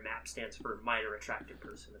unaware, MAP stands for minor attracted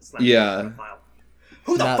person. It's like pedophile.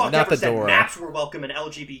 Who the fuck ever said MAPs were welcome in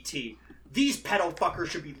LGBT? These pedo fuckers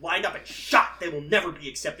should be lined up and shot. They will never be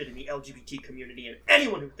accepted in the LGBT community, and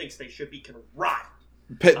anyone who thinks they should be can rot.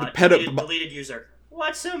 Deleted user.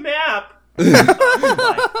 What's a MAP?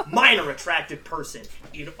 Minor attracted person.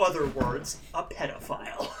 In other words, a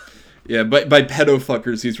pedophile. Yeah, by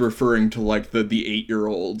pedofuckers, he's referring to like the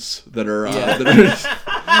 8-year-olds that are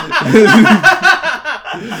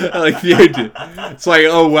like the idea. It's like,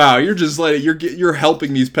 oh wow, you're just like you're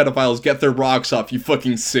helping these pedophiles get their rocks off, you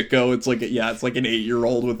fucking sicko. It's like it's like an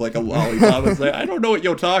 8-year-old with like a lollipop. It's like, I don't know what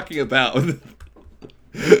you're talking about.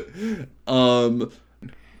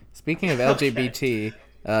 Speaking of LGBT,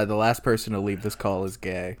 the last person to leave this call is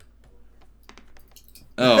gay.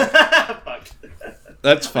 Oh. Fuck.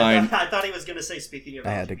 That's fine. I thought he was going to say, speaking of LGBT,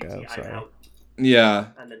 I had to go, sorry. I'm out. Yeah.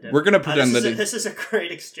 We're going to pretend that this is a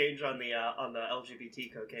great exchange on the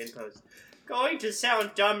LGBT cocaine post. Going to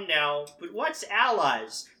sound dumb now, but what's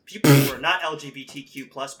allies? People who are not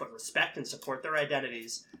LGBTQ+, but respect and support their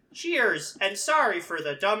identities. Cheers, and sorry for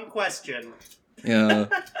the dumb question. Yeah.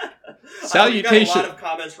 Salutation. We got a lot of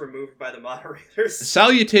comments removed by the moderators.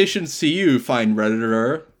 Salutations to you, fine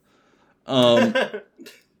Redditor.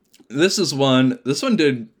 This one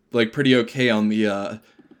did like pretty okay on the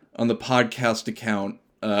podcast account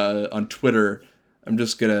on Twitter. I'm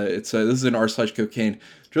just gonna this is an r/cocaine.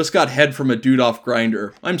 Just got head from a dude off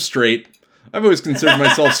Grindr. I'm straight. I've always considered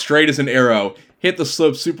myself straight as an arrow. Hit the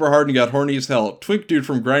slope super hard and got horny as hell. Twink dude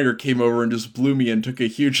from Grindr came over and just blew me and took a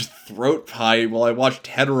huge throat pie while I watched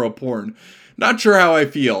hetero porn. Not sure how I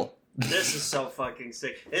feel. This is so fucking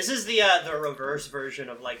sick. This is the reverse version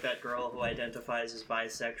of like that girl who identifies as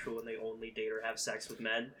bisexual and they only date or have sex with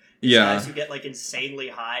men. Yeah. Guys who get like insanely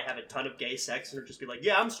high, have a ton of gay sex, and are just be like,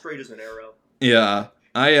 yeah, I'm straight as an arrow. Yeah.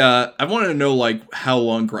 I want to know like how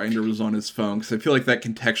long Grindr was on his phone, because I feel like that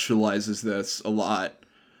contextualizes this a lot.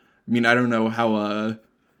 I mean, I don't know how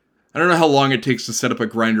long it takes to set up a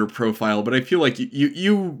Grindr profile, but I feel like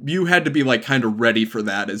you had to be like kind of ready for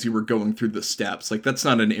that as you were going through the steps. Like that's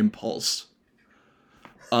not an impulse.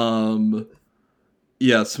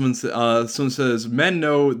 Yeah, someone says men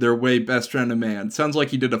know their way best around a man. Sounds like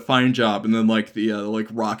he did a fine job, and then like the like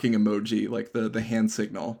rocking emoji, like the hand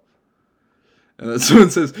signal. And then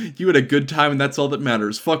someone says you had a good time, and that's all that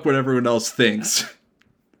matters. Fuck what everyone else thinks.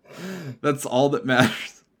 That's all that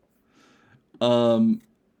matters.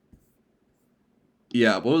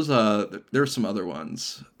 Yeah, what was there were some other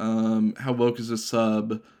ones. How woke is a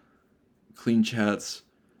sub? Clean chats.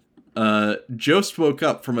 Jost woke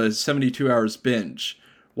up from a 72 hours binge.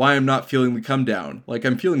 Why I'm not feeling the come down? Like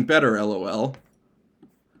I'm feeling better, lol.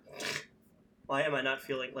 Why am I not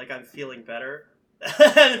feeling like I'm feeling better?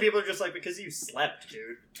 And people are just like, because you slept,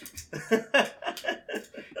 dude.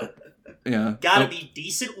 Yeah. Gotta be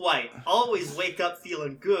decent white. Always wake up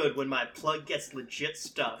feeling good when my plug gets legit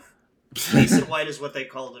stuff. Decent white is what they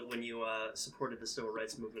called it when you supported the civil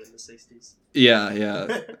rights movement in the 60s.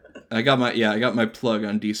 Yeah. I got my plug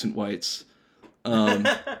on decent whites.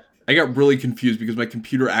 I got really confused because my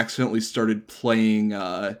computer accidentally started playing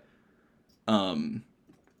my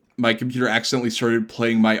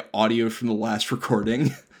audio from the last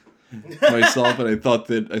recording myself, and I thought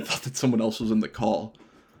that someone else was in the call.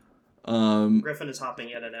 Griffin is hopping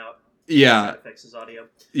in and out. Yeah. To fix his audio.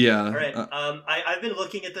 Yeah. All right. I've been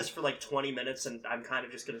looking at this for like 20 minutes, and I'm kind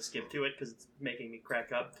of just gonna skip to it because it's making me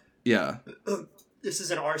crack up. Yeah. This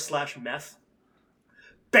is an r/meth.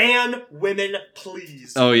 Ban women,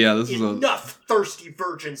 please. Oh yeah, this is enough thirsty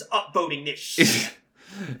virgins upvoting this shit.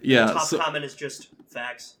 Yeah. The top comment is just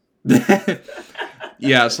facts.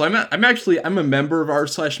 Yeah, so I'm a member of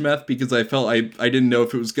r/meth because I felt I didn't know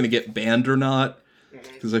if it was gonna get banned or not,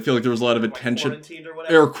 because I feel like there was a lot of attention. Quarantined or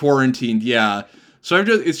whatever. Or quarantined, yeah. So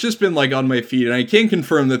it's just been like on my feed, and I can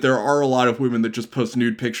confirm that there are a lot of women that just post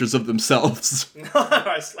nude pictures of themselves.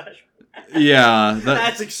 r/meth. Yeah,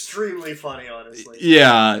 that's extremely funny, honestly.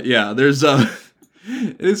 Yeah. There's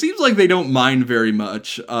it seems like they don't mind very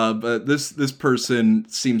much, but this person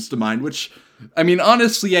seems to mind. Which, I mean,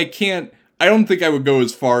 honestly, I don't think I would go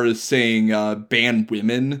as far as saying ban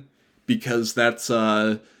women, because that's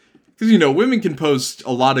because women can post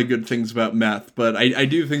a lot of good things about meth, but I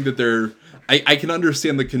do think that I can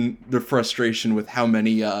understand the frustration with how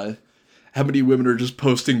many women are just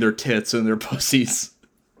posting their tits and their pussies.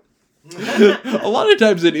 A lot of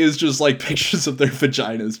times it is just like pictures of their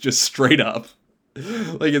vaginas, just straight up.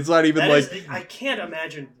 Like, it's not even I can't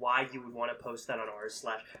imagine why you would want to post that on r/.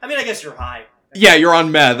 I mean, I guess you're high. Yeah, you're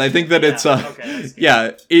on meth. I think that it's okay,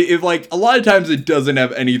 yeah. It like a lot of times it doesn't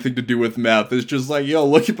have anything to do with meth. It's just like, yo,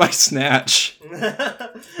 look at my snatch.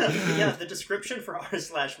 Yeah, the description for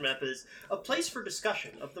r/meth is a place for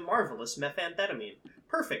discussion of the marvelous methamphetamine,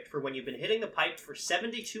 perfect for when you've been hitting the pipe for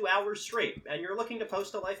 72 hours straight and you're looking to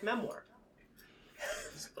post a life memoir.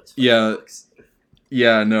 Yeah.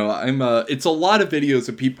 Yeah, no, it's a lot of videos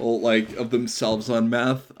of people, like, of themselves on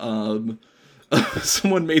meth.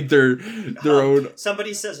 Someone made their own...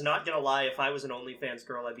 Somebody says, not gonna lie, if I was an OnlyFans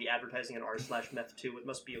girl, I'd be advertising an r/meth too. It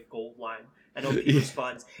must be a gold line. And OP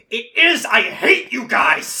responds, it is! I hate you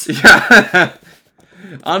guys! Yeah.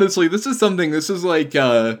 Honestly, this is sort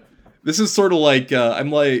of like,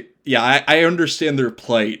 I'm like, yeah, I understand their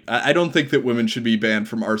plight. I don't think that women should be banned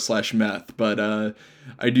from r/meth, but,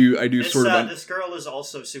 I do sort of... This girl is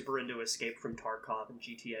also super into Escape from Tarkov and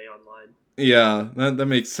GTA Online. Yeah, that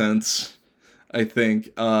makes sense, I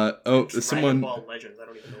think. Someone... Dragon Ball Legends, I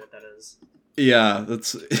don't even know what that is. Yeah,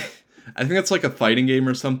 that's... I think that's like a fighting game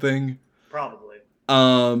or something. Probably.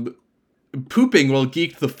 Pooping while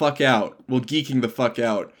geeked the fuck out. While geeking the fuck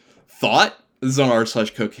out. Thought? This is on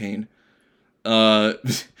r/cocaine.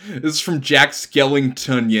 This is from Jack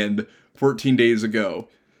Skellingtonian 14 days ago.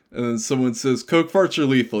 And then someone says, Coke farts are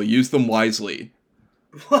lethal. Use them wisely.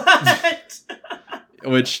 What?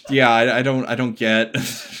 Which, yeah, I don't get.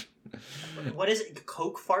 What is it?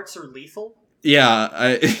 Coke farts are lethal? Yeah,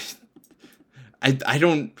 I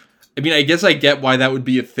don't... I mean, I guess I get why that would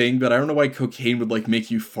be a thing, but I don't know why cocaine would, like,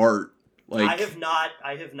 make you fart. Like, I have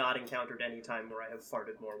not encountered any time where I have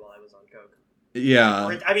farted more while I was on Coke.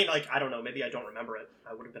 Yeah. I mean, like, I don't know, maybe I don't remember it.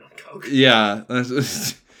 I would have been on Coke. Yeah.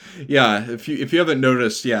 Yeah, if you haven't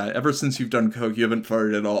noticed, yeah, ever since you've done Coke, you haven't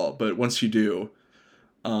farted at all. But once you do,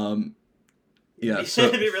 yeah. So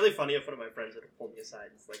it'd be really funny if one of my friends would pull me aside.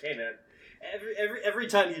 It's like, hey man, every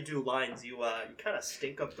time you do lines, you kind of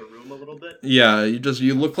stink up the room a little bit. Yeah,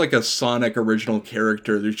 you look like a Sonic original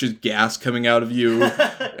character. There's just gas coming out of you,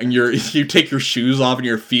 and you take your shoes off, and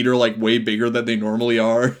your feet are like way bigger than they normally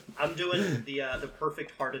are. I'm doing the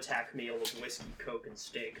perfect heart attack meal of whiskey, Coke, and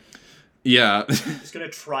steak. Yeah. Just gonna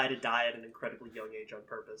try to die at an incredibly young age on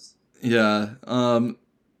purpose. Yeah.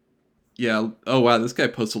 Yeah. Oh wow, this guy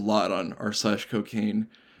posts a lot on r/cocaine.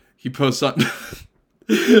 He posts on.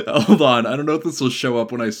 Hold on, I don't know if this will show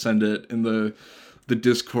up when I send it in the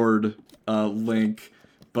Discord link,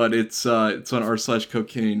 but it's on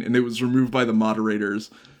r/cocaine, and it was removed by the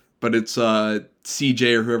moderators. But it's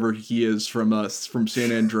CJ or whoever he is from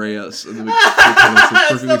San Andreas. And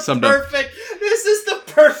This is the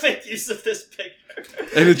perfect use of this picture.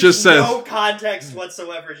 And it just says no context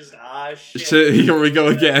whatsoever. Just shit. Here we go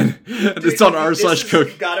again. Dude, it's on r/cocaine.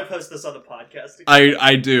 You gotta post this on the podcast.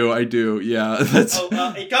 I do. Yeah. That's...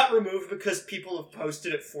 it got removed because people have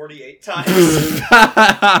posted it 48 times.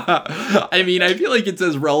 I mean, I feel like it's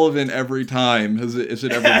as relevant every time as it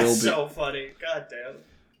ever will be. That's so funny. God damn.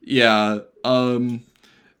 Yeah.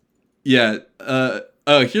 Yeah.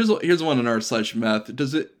 Here's one on r/meth.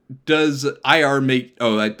 Does IR make...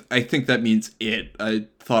 Oh, I think that means it. I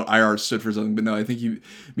thought IR stood for something, but no, I think he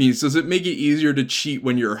means, does it make it easier to cheat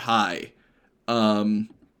when you're high? And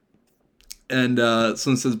someone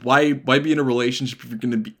says, why be in a relationship if you're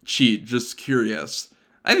going to cheat? Just curious.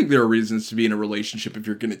 I think there are reasons to be in a relationship if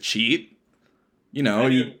you're going to cheat. You know, I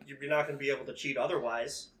mean, you're not going to be able to cheat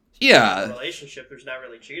otherwise. Yeah. In a relationship, there's not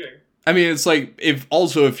really cheating. I mean, it's like, if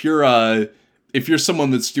you're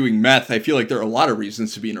someone that's doing meth, I feel like there are a lot of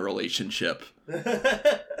reasons to be in a relationship.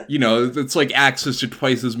 You know, it's like access to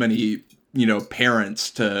twice as many,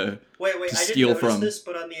 parents to Wait, to I didn't steal notice from. this,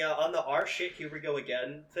 but on the "our shit, here we go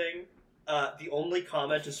again" thing, the only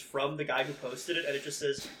comment is from the guy who posted it, and it just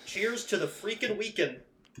says, "Cheers to the freaking weekend."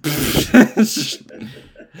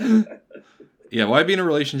 Yeah, why be in a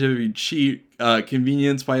relationship if you cheat?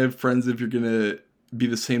 Convenience. Why have friends if you're gonna be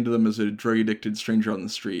the same to them as a drug addicted stranger on the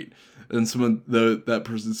street? And that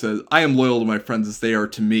person says, "I am loyal to my friends as they are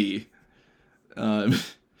to me."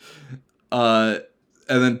 And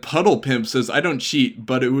then Puddle Pimp says, "I don't cheat,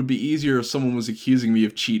 but it would be easier if someone was accusing me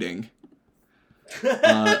of cheating."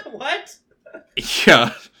 What?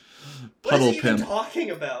 Yeah. What is he even talking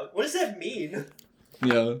about? What does that mean?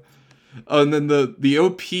 Yeah. Oh, and then the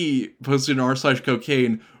OP posted in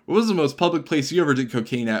r/cocaine. What was the most public place you ever did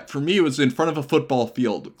cocaine at? For me, it was in front of a football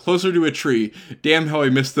field, closer to a tree. Damn how I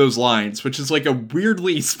missed those lines, which is like a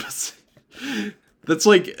weirdly specific... That's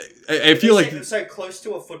like... I feel like... It's like close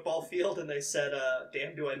to a football field, and they said,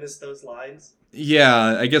 damn, do I miss those lines?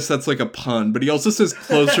 Yeah, I guess that's like a pun, but he also says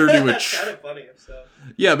closer to a tree. That's kind of funny, so.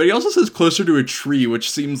 Yeah, but he also says closer to a tree,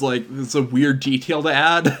 which seems like it's a weird detail to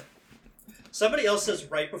add. Somebody else says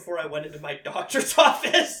right before I went into my doctor's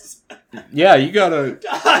office. Yeah, you gotta...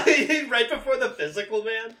 Right before the physical,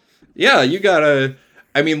 man? Yeah, you gotta...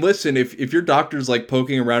 I mean, listen, if your doctor's, like,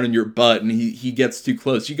 poking around in your butt and he gets too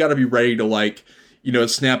close, you gotta be ready to, like, you know,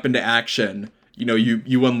 snap into action. You know,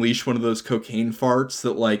 you unleash one of those cocaine farts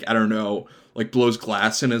that, like, I don't know, like, blows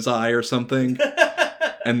glass in his eye or something.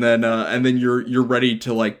 and then you're ready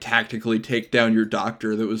to, like, tactically take down your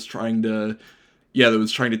doctor that was trying to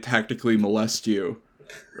tactically molest you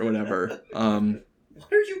or whatever.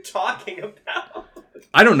 What are you talking about?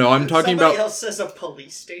 I don't know. I'm talking about... Somebody else says a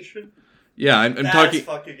police station? Yeah, I'm That's talking...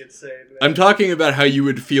 fucking insane, man. I'm talking about how you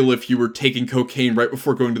would feel if you were taking cocaine right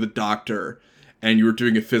before going to the doctor and you were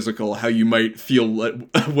doing a physical, how you might feel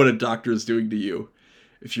what a doctor is doing to you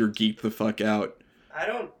if you're geeked the fuck out.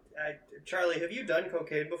 Charlie, have you done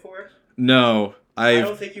cocaine before? No, I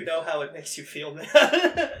don't think you know how it makes you feel, man.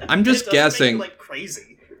 I'm just guessing. Make you, like,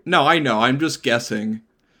 crazy. No, I know. I'm just guessing.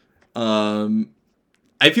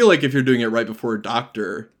 I feel like if you're doing it right before a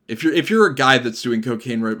doctor, if you're a guy that's doing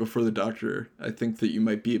cocaine right before the doctor, I think that you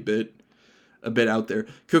might be a bit out there.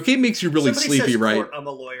 Cocaine makes you really sleepy, right? Court, I'm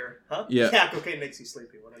a lawyer, huh? Yeah. Yeah, cocaine makes you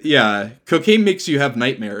sleepy. Yeah, cocaine makes you have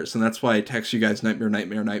nightmares, and that's why I text you guys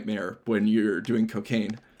nightmare when you're doing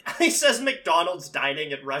cocaine. He says McDonald's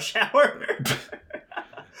dining at rush hour.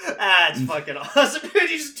 It's fucking awesome. Dude,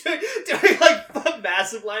 he's just doing like a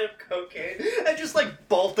massive line of cocaine and just like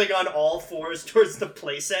bolting on all fours towards the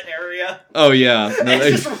playset area. Oh yeah. No, and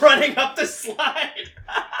just running up the slide.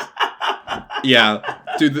 Yeah.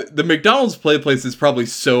 Dude, the McDonald's play place is probably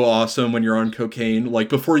so awesome when you're on cocaine, like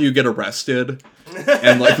before you get arrested.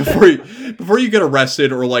 And like before you get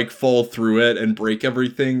arrested or like fall through it and break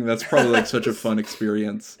everything, that's probably like such a fun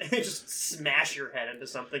experience. Just smash your head into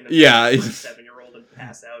something that's yeah, like a 7-year-old and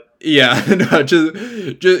pass out. Yeah, no,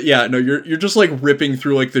 just yeah, no, you're just like ripping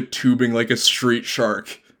through like the tubing like a street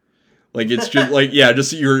shark. Like it's just like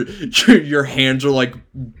just your hands are like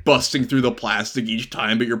busting through the plastic each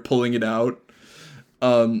time, but you're pulling it out.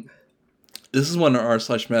 This is one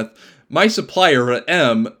r/meth. My supplier at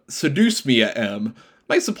M seduced me at M.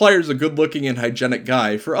 My supplier is a good-looking and hygienic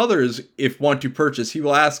guy. For others, if want to purchase, he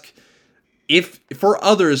will ask his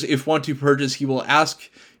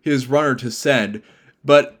runner to send.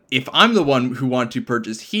 But if I'm the one who want to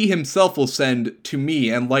purchase, he himself will send to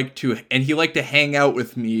me and he like to hang out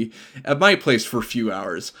with me at my place for a few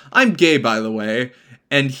hours. I'm gay, by the way,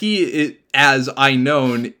 and he, as I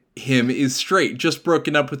known him, is straight, just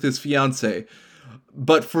broken up with his fiance.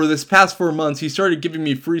 But for this past 4 months, he started giving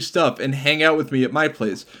me free stuff and hang out with me at my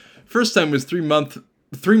place. First time was 3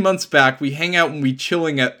 months back. We hang out and we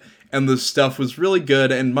chilling and the stuff was really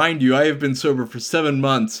good. And mind you, I have been sober for 7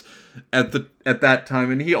 months at that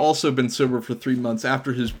time, and he also been sober for 3 months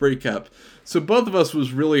after his breakup. So both of us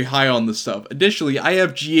was really high on the stuff. Additionally, I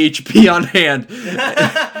have GHB on hand,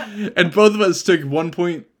 and both of us took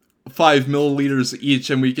 1.5 milliliters each,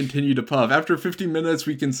 and we continued to puff. After 15 minutes,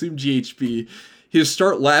 we consumed GHB. He'd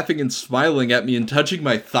start laughing and smiling at me and touching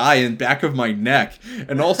my thigh and back of my neck,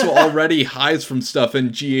 and also already highs from stuff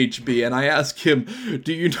and GHB. And I ask him,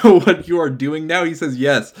 "Do you know what you are doing now?" He says,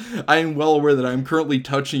 "Yes, I am well aware that I'm currently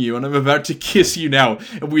touching you, and I'm about to kiss you now."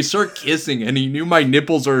 And we start kissing, and he knew my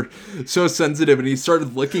nipples are so sensitive, and he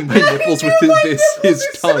started licking my nipples with his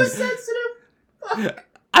tongue. So sensitive.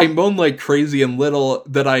 I moan like crazy, and little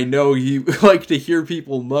that I know he liked to hear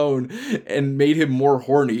people moan and made him more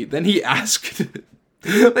horny. Then he asked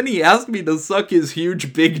me to suck his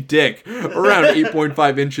huge big dick, around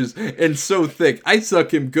 8.5 inches and so thick. I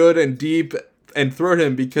suck him good and deep and throw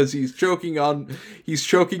him because he's choking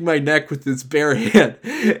my neck with his bare hand.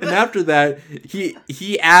 And after that,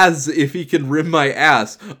 he asks if he can rim my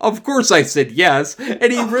ass. Of course I said yes,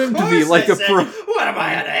 and he rimmed me like a pro. What am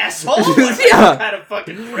I, an asshole? What kind of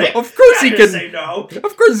fucking prick? Of course he can say no.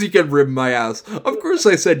 Of course he can rim my ass. Of course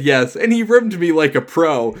I said yes, and he rimmed me like a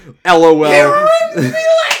pro. LOL. He rimmed me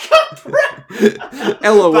like a pro.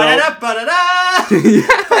 LOL. Ba-da-da, ba-da-da.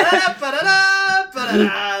 Ba-da-da, ba-da-da,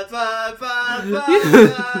 ba-da-da, ba-ba-ba.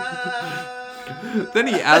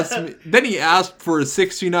 Then he asked for a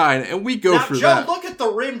 69, and we go now, for Joe, that. Look at the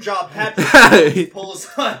rim job Patrick pulls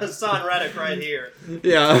on Hassan Reddick right here.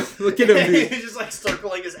 Yeah, look at him. He's just like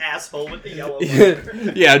circling his asshole with the yellow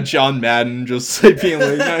marker. Yeah, John Madden just like being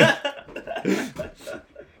like.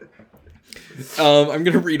 I'm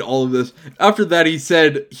gonna read all of this. After that, he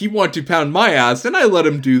said he wanted to pound my ass, and I let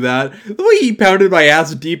him do that. The way he pounded my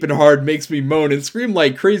ass deep and hard makes me moan and scream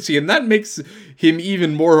like crazy, and that makes him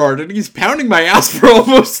even more hard. And he's pounding my ass for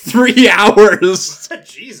almost 3 hours.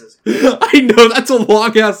 Jesus. I know, that's a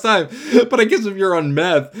long ass time, but I guess if you're on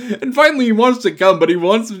meth. And finally, he wants to come, but he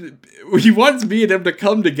wants me and him to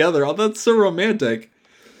come together. Oh, that's so romantic.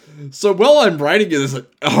 So while I'm riding his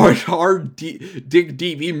hard dig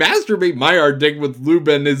deep, he masturbate my hard dick with lube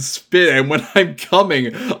and his spit, and when I'm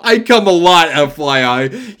coming, I come a lot,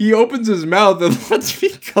 FYI. He opens his mouth and lets me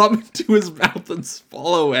come into his mouth and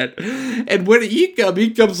swallow it. And when he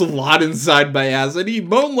comes a lot inside my ass, and he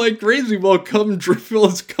moaned like crazy while cum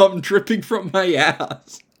dripping from my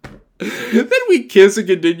ass. Then we kiss and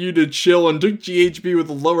continue to chill and took GHB with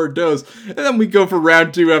a lower dose. And then we go for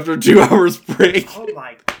round 2 after 2 hours break. Oh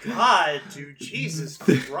my god, dude. Jesus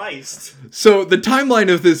Christ. So the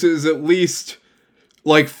timeline of this is at least,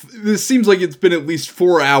 this seems like it's been at least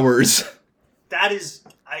 4 hours. That is,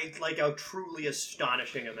 a truly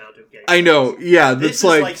astonishing amount of games. I know, yeah. This is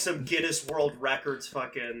like some Guinness World Records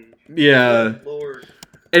fucking... Yeah. Lord.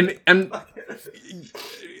 And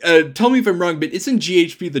tell me if I'm wrong, but isn't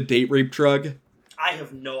GHB the date rape drug? I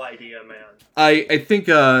have no idea, man. I think,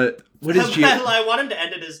 what is GHB? I want him to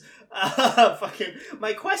end it as,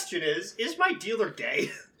 my question is my dealer gay?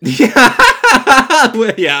 Yeah.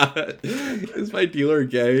 Well, yeah. Is my dealer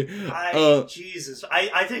gay? Jesus.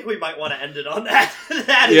 I think we might want to end it on that.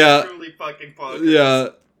 That is truly fucking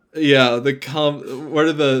bonkers. Yeah.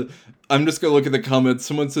 I'm just gonna look at the comments.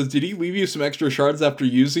 Someone says, did he leave you some extra shards after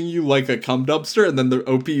using you like a cum dumpster? And then the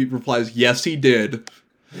OP replies, yes, he did.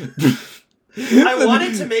 I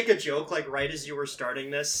wanted to make a joke, right as you were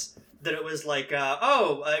starting this, that it was like,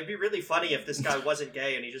 it'd be really funny if this guy wasn't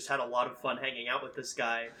gay and he just had a lot of fun hanging out with this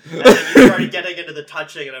guy. And then you started getting into the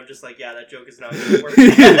touching, and I'm just like, yeah, that joke is not gonna work.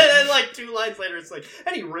 And then, 2 lines later, it's like,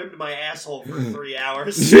 and he rimmed my asshole for 3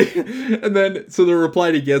 hours. And then, so the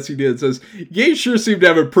reply to yes, he did says, gays sure seem to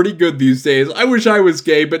have it pretty good these days. I wish I was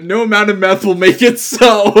gay, but no amount of meth will make it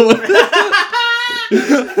so.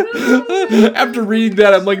 After reading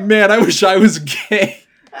that, I'm like, man, I wish I was gay.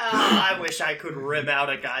 I wish I could rim out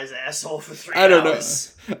a guy's asshole for 3 hours. I don't know.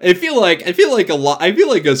 I feel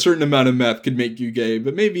like a certain amount of meth could make you gay,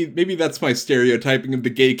 but maybe that's my stereotyping of the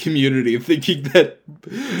gay community, of thinking that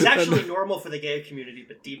it's actually normal for the gay community,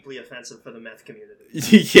 but deeply offensive for the meth community.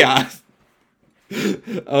 Yeah.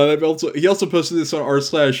 He also posted this on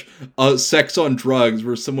r/sex on drugs,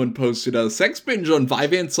 where someone posted a sex binge on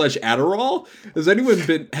Vyvanse/Adderall. Has anyone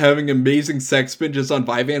been having amazing sex binges on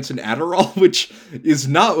Vyvanse and Adderall? Which is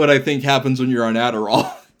not what I think happens when you're on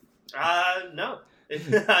Adderall. No.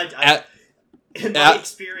 In my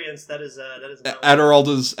experience, that is not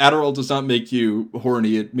Adderall does not make you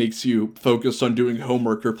horny. It makes you focused on doing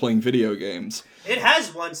homework or playing video games. It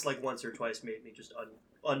has once or twice made me just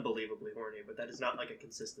unbelievably horny, but that is not a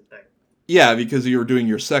consistent thing. Yeah, because you were doing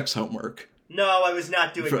your sex homework. No, I was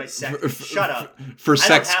not doing my sex. Shut up. For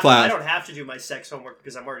sex class. I don't have to do my sex homework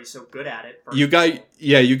because I'm already so good at it. You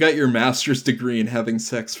got your master's degree in having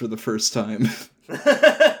sex for the first time.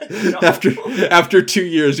 No. After 2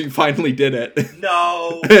 years, you finally did it.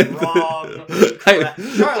 No, wrong.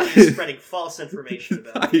 Charlie is spreading false information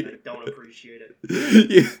about me. I don't appreciate it.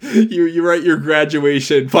 You write your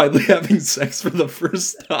graduation finally having sex for the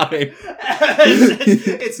first time.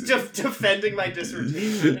 It's defending my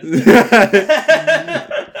dissertation.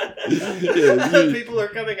 People are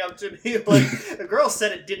coming up to me like, a girl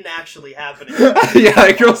said it didn't actually happen. Yeah,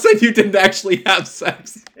 a girl said you didn't actually have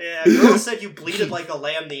sex. Yeah, a girl said you bleated like a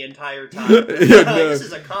lamb the entire time. Yeah, no. This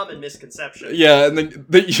is a common misconception. Yeah, and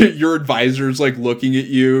then your advisor's like looking at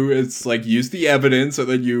you. It's like, use the evidence, and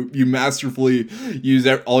then you masterfully use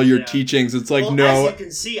all your teachings. It's like, well, no. as you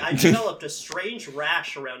can see, I developed a strange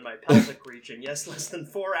rash around my pelvic region. Yes, less than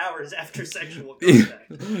 4 hours after sexual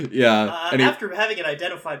contact. Yeah. After having it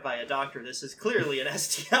identified by a doctor, this is clearly an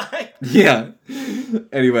STI. Yeah.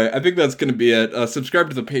 Anyway, I think that's gonna be it. Subscribe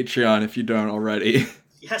to the Patreon if you don't already.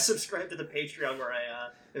 Yeah, subscribe to the Patreon where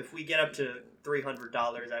if we get up to $300,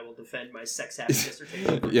 I will defend my sex happy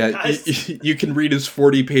dissertation. Yeah, you can read his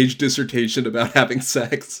 40-page dissertation about having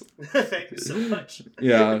sex. Thank you so much.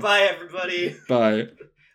 Yeah. Goodbye, everybody. Bye.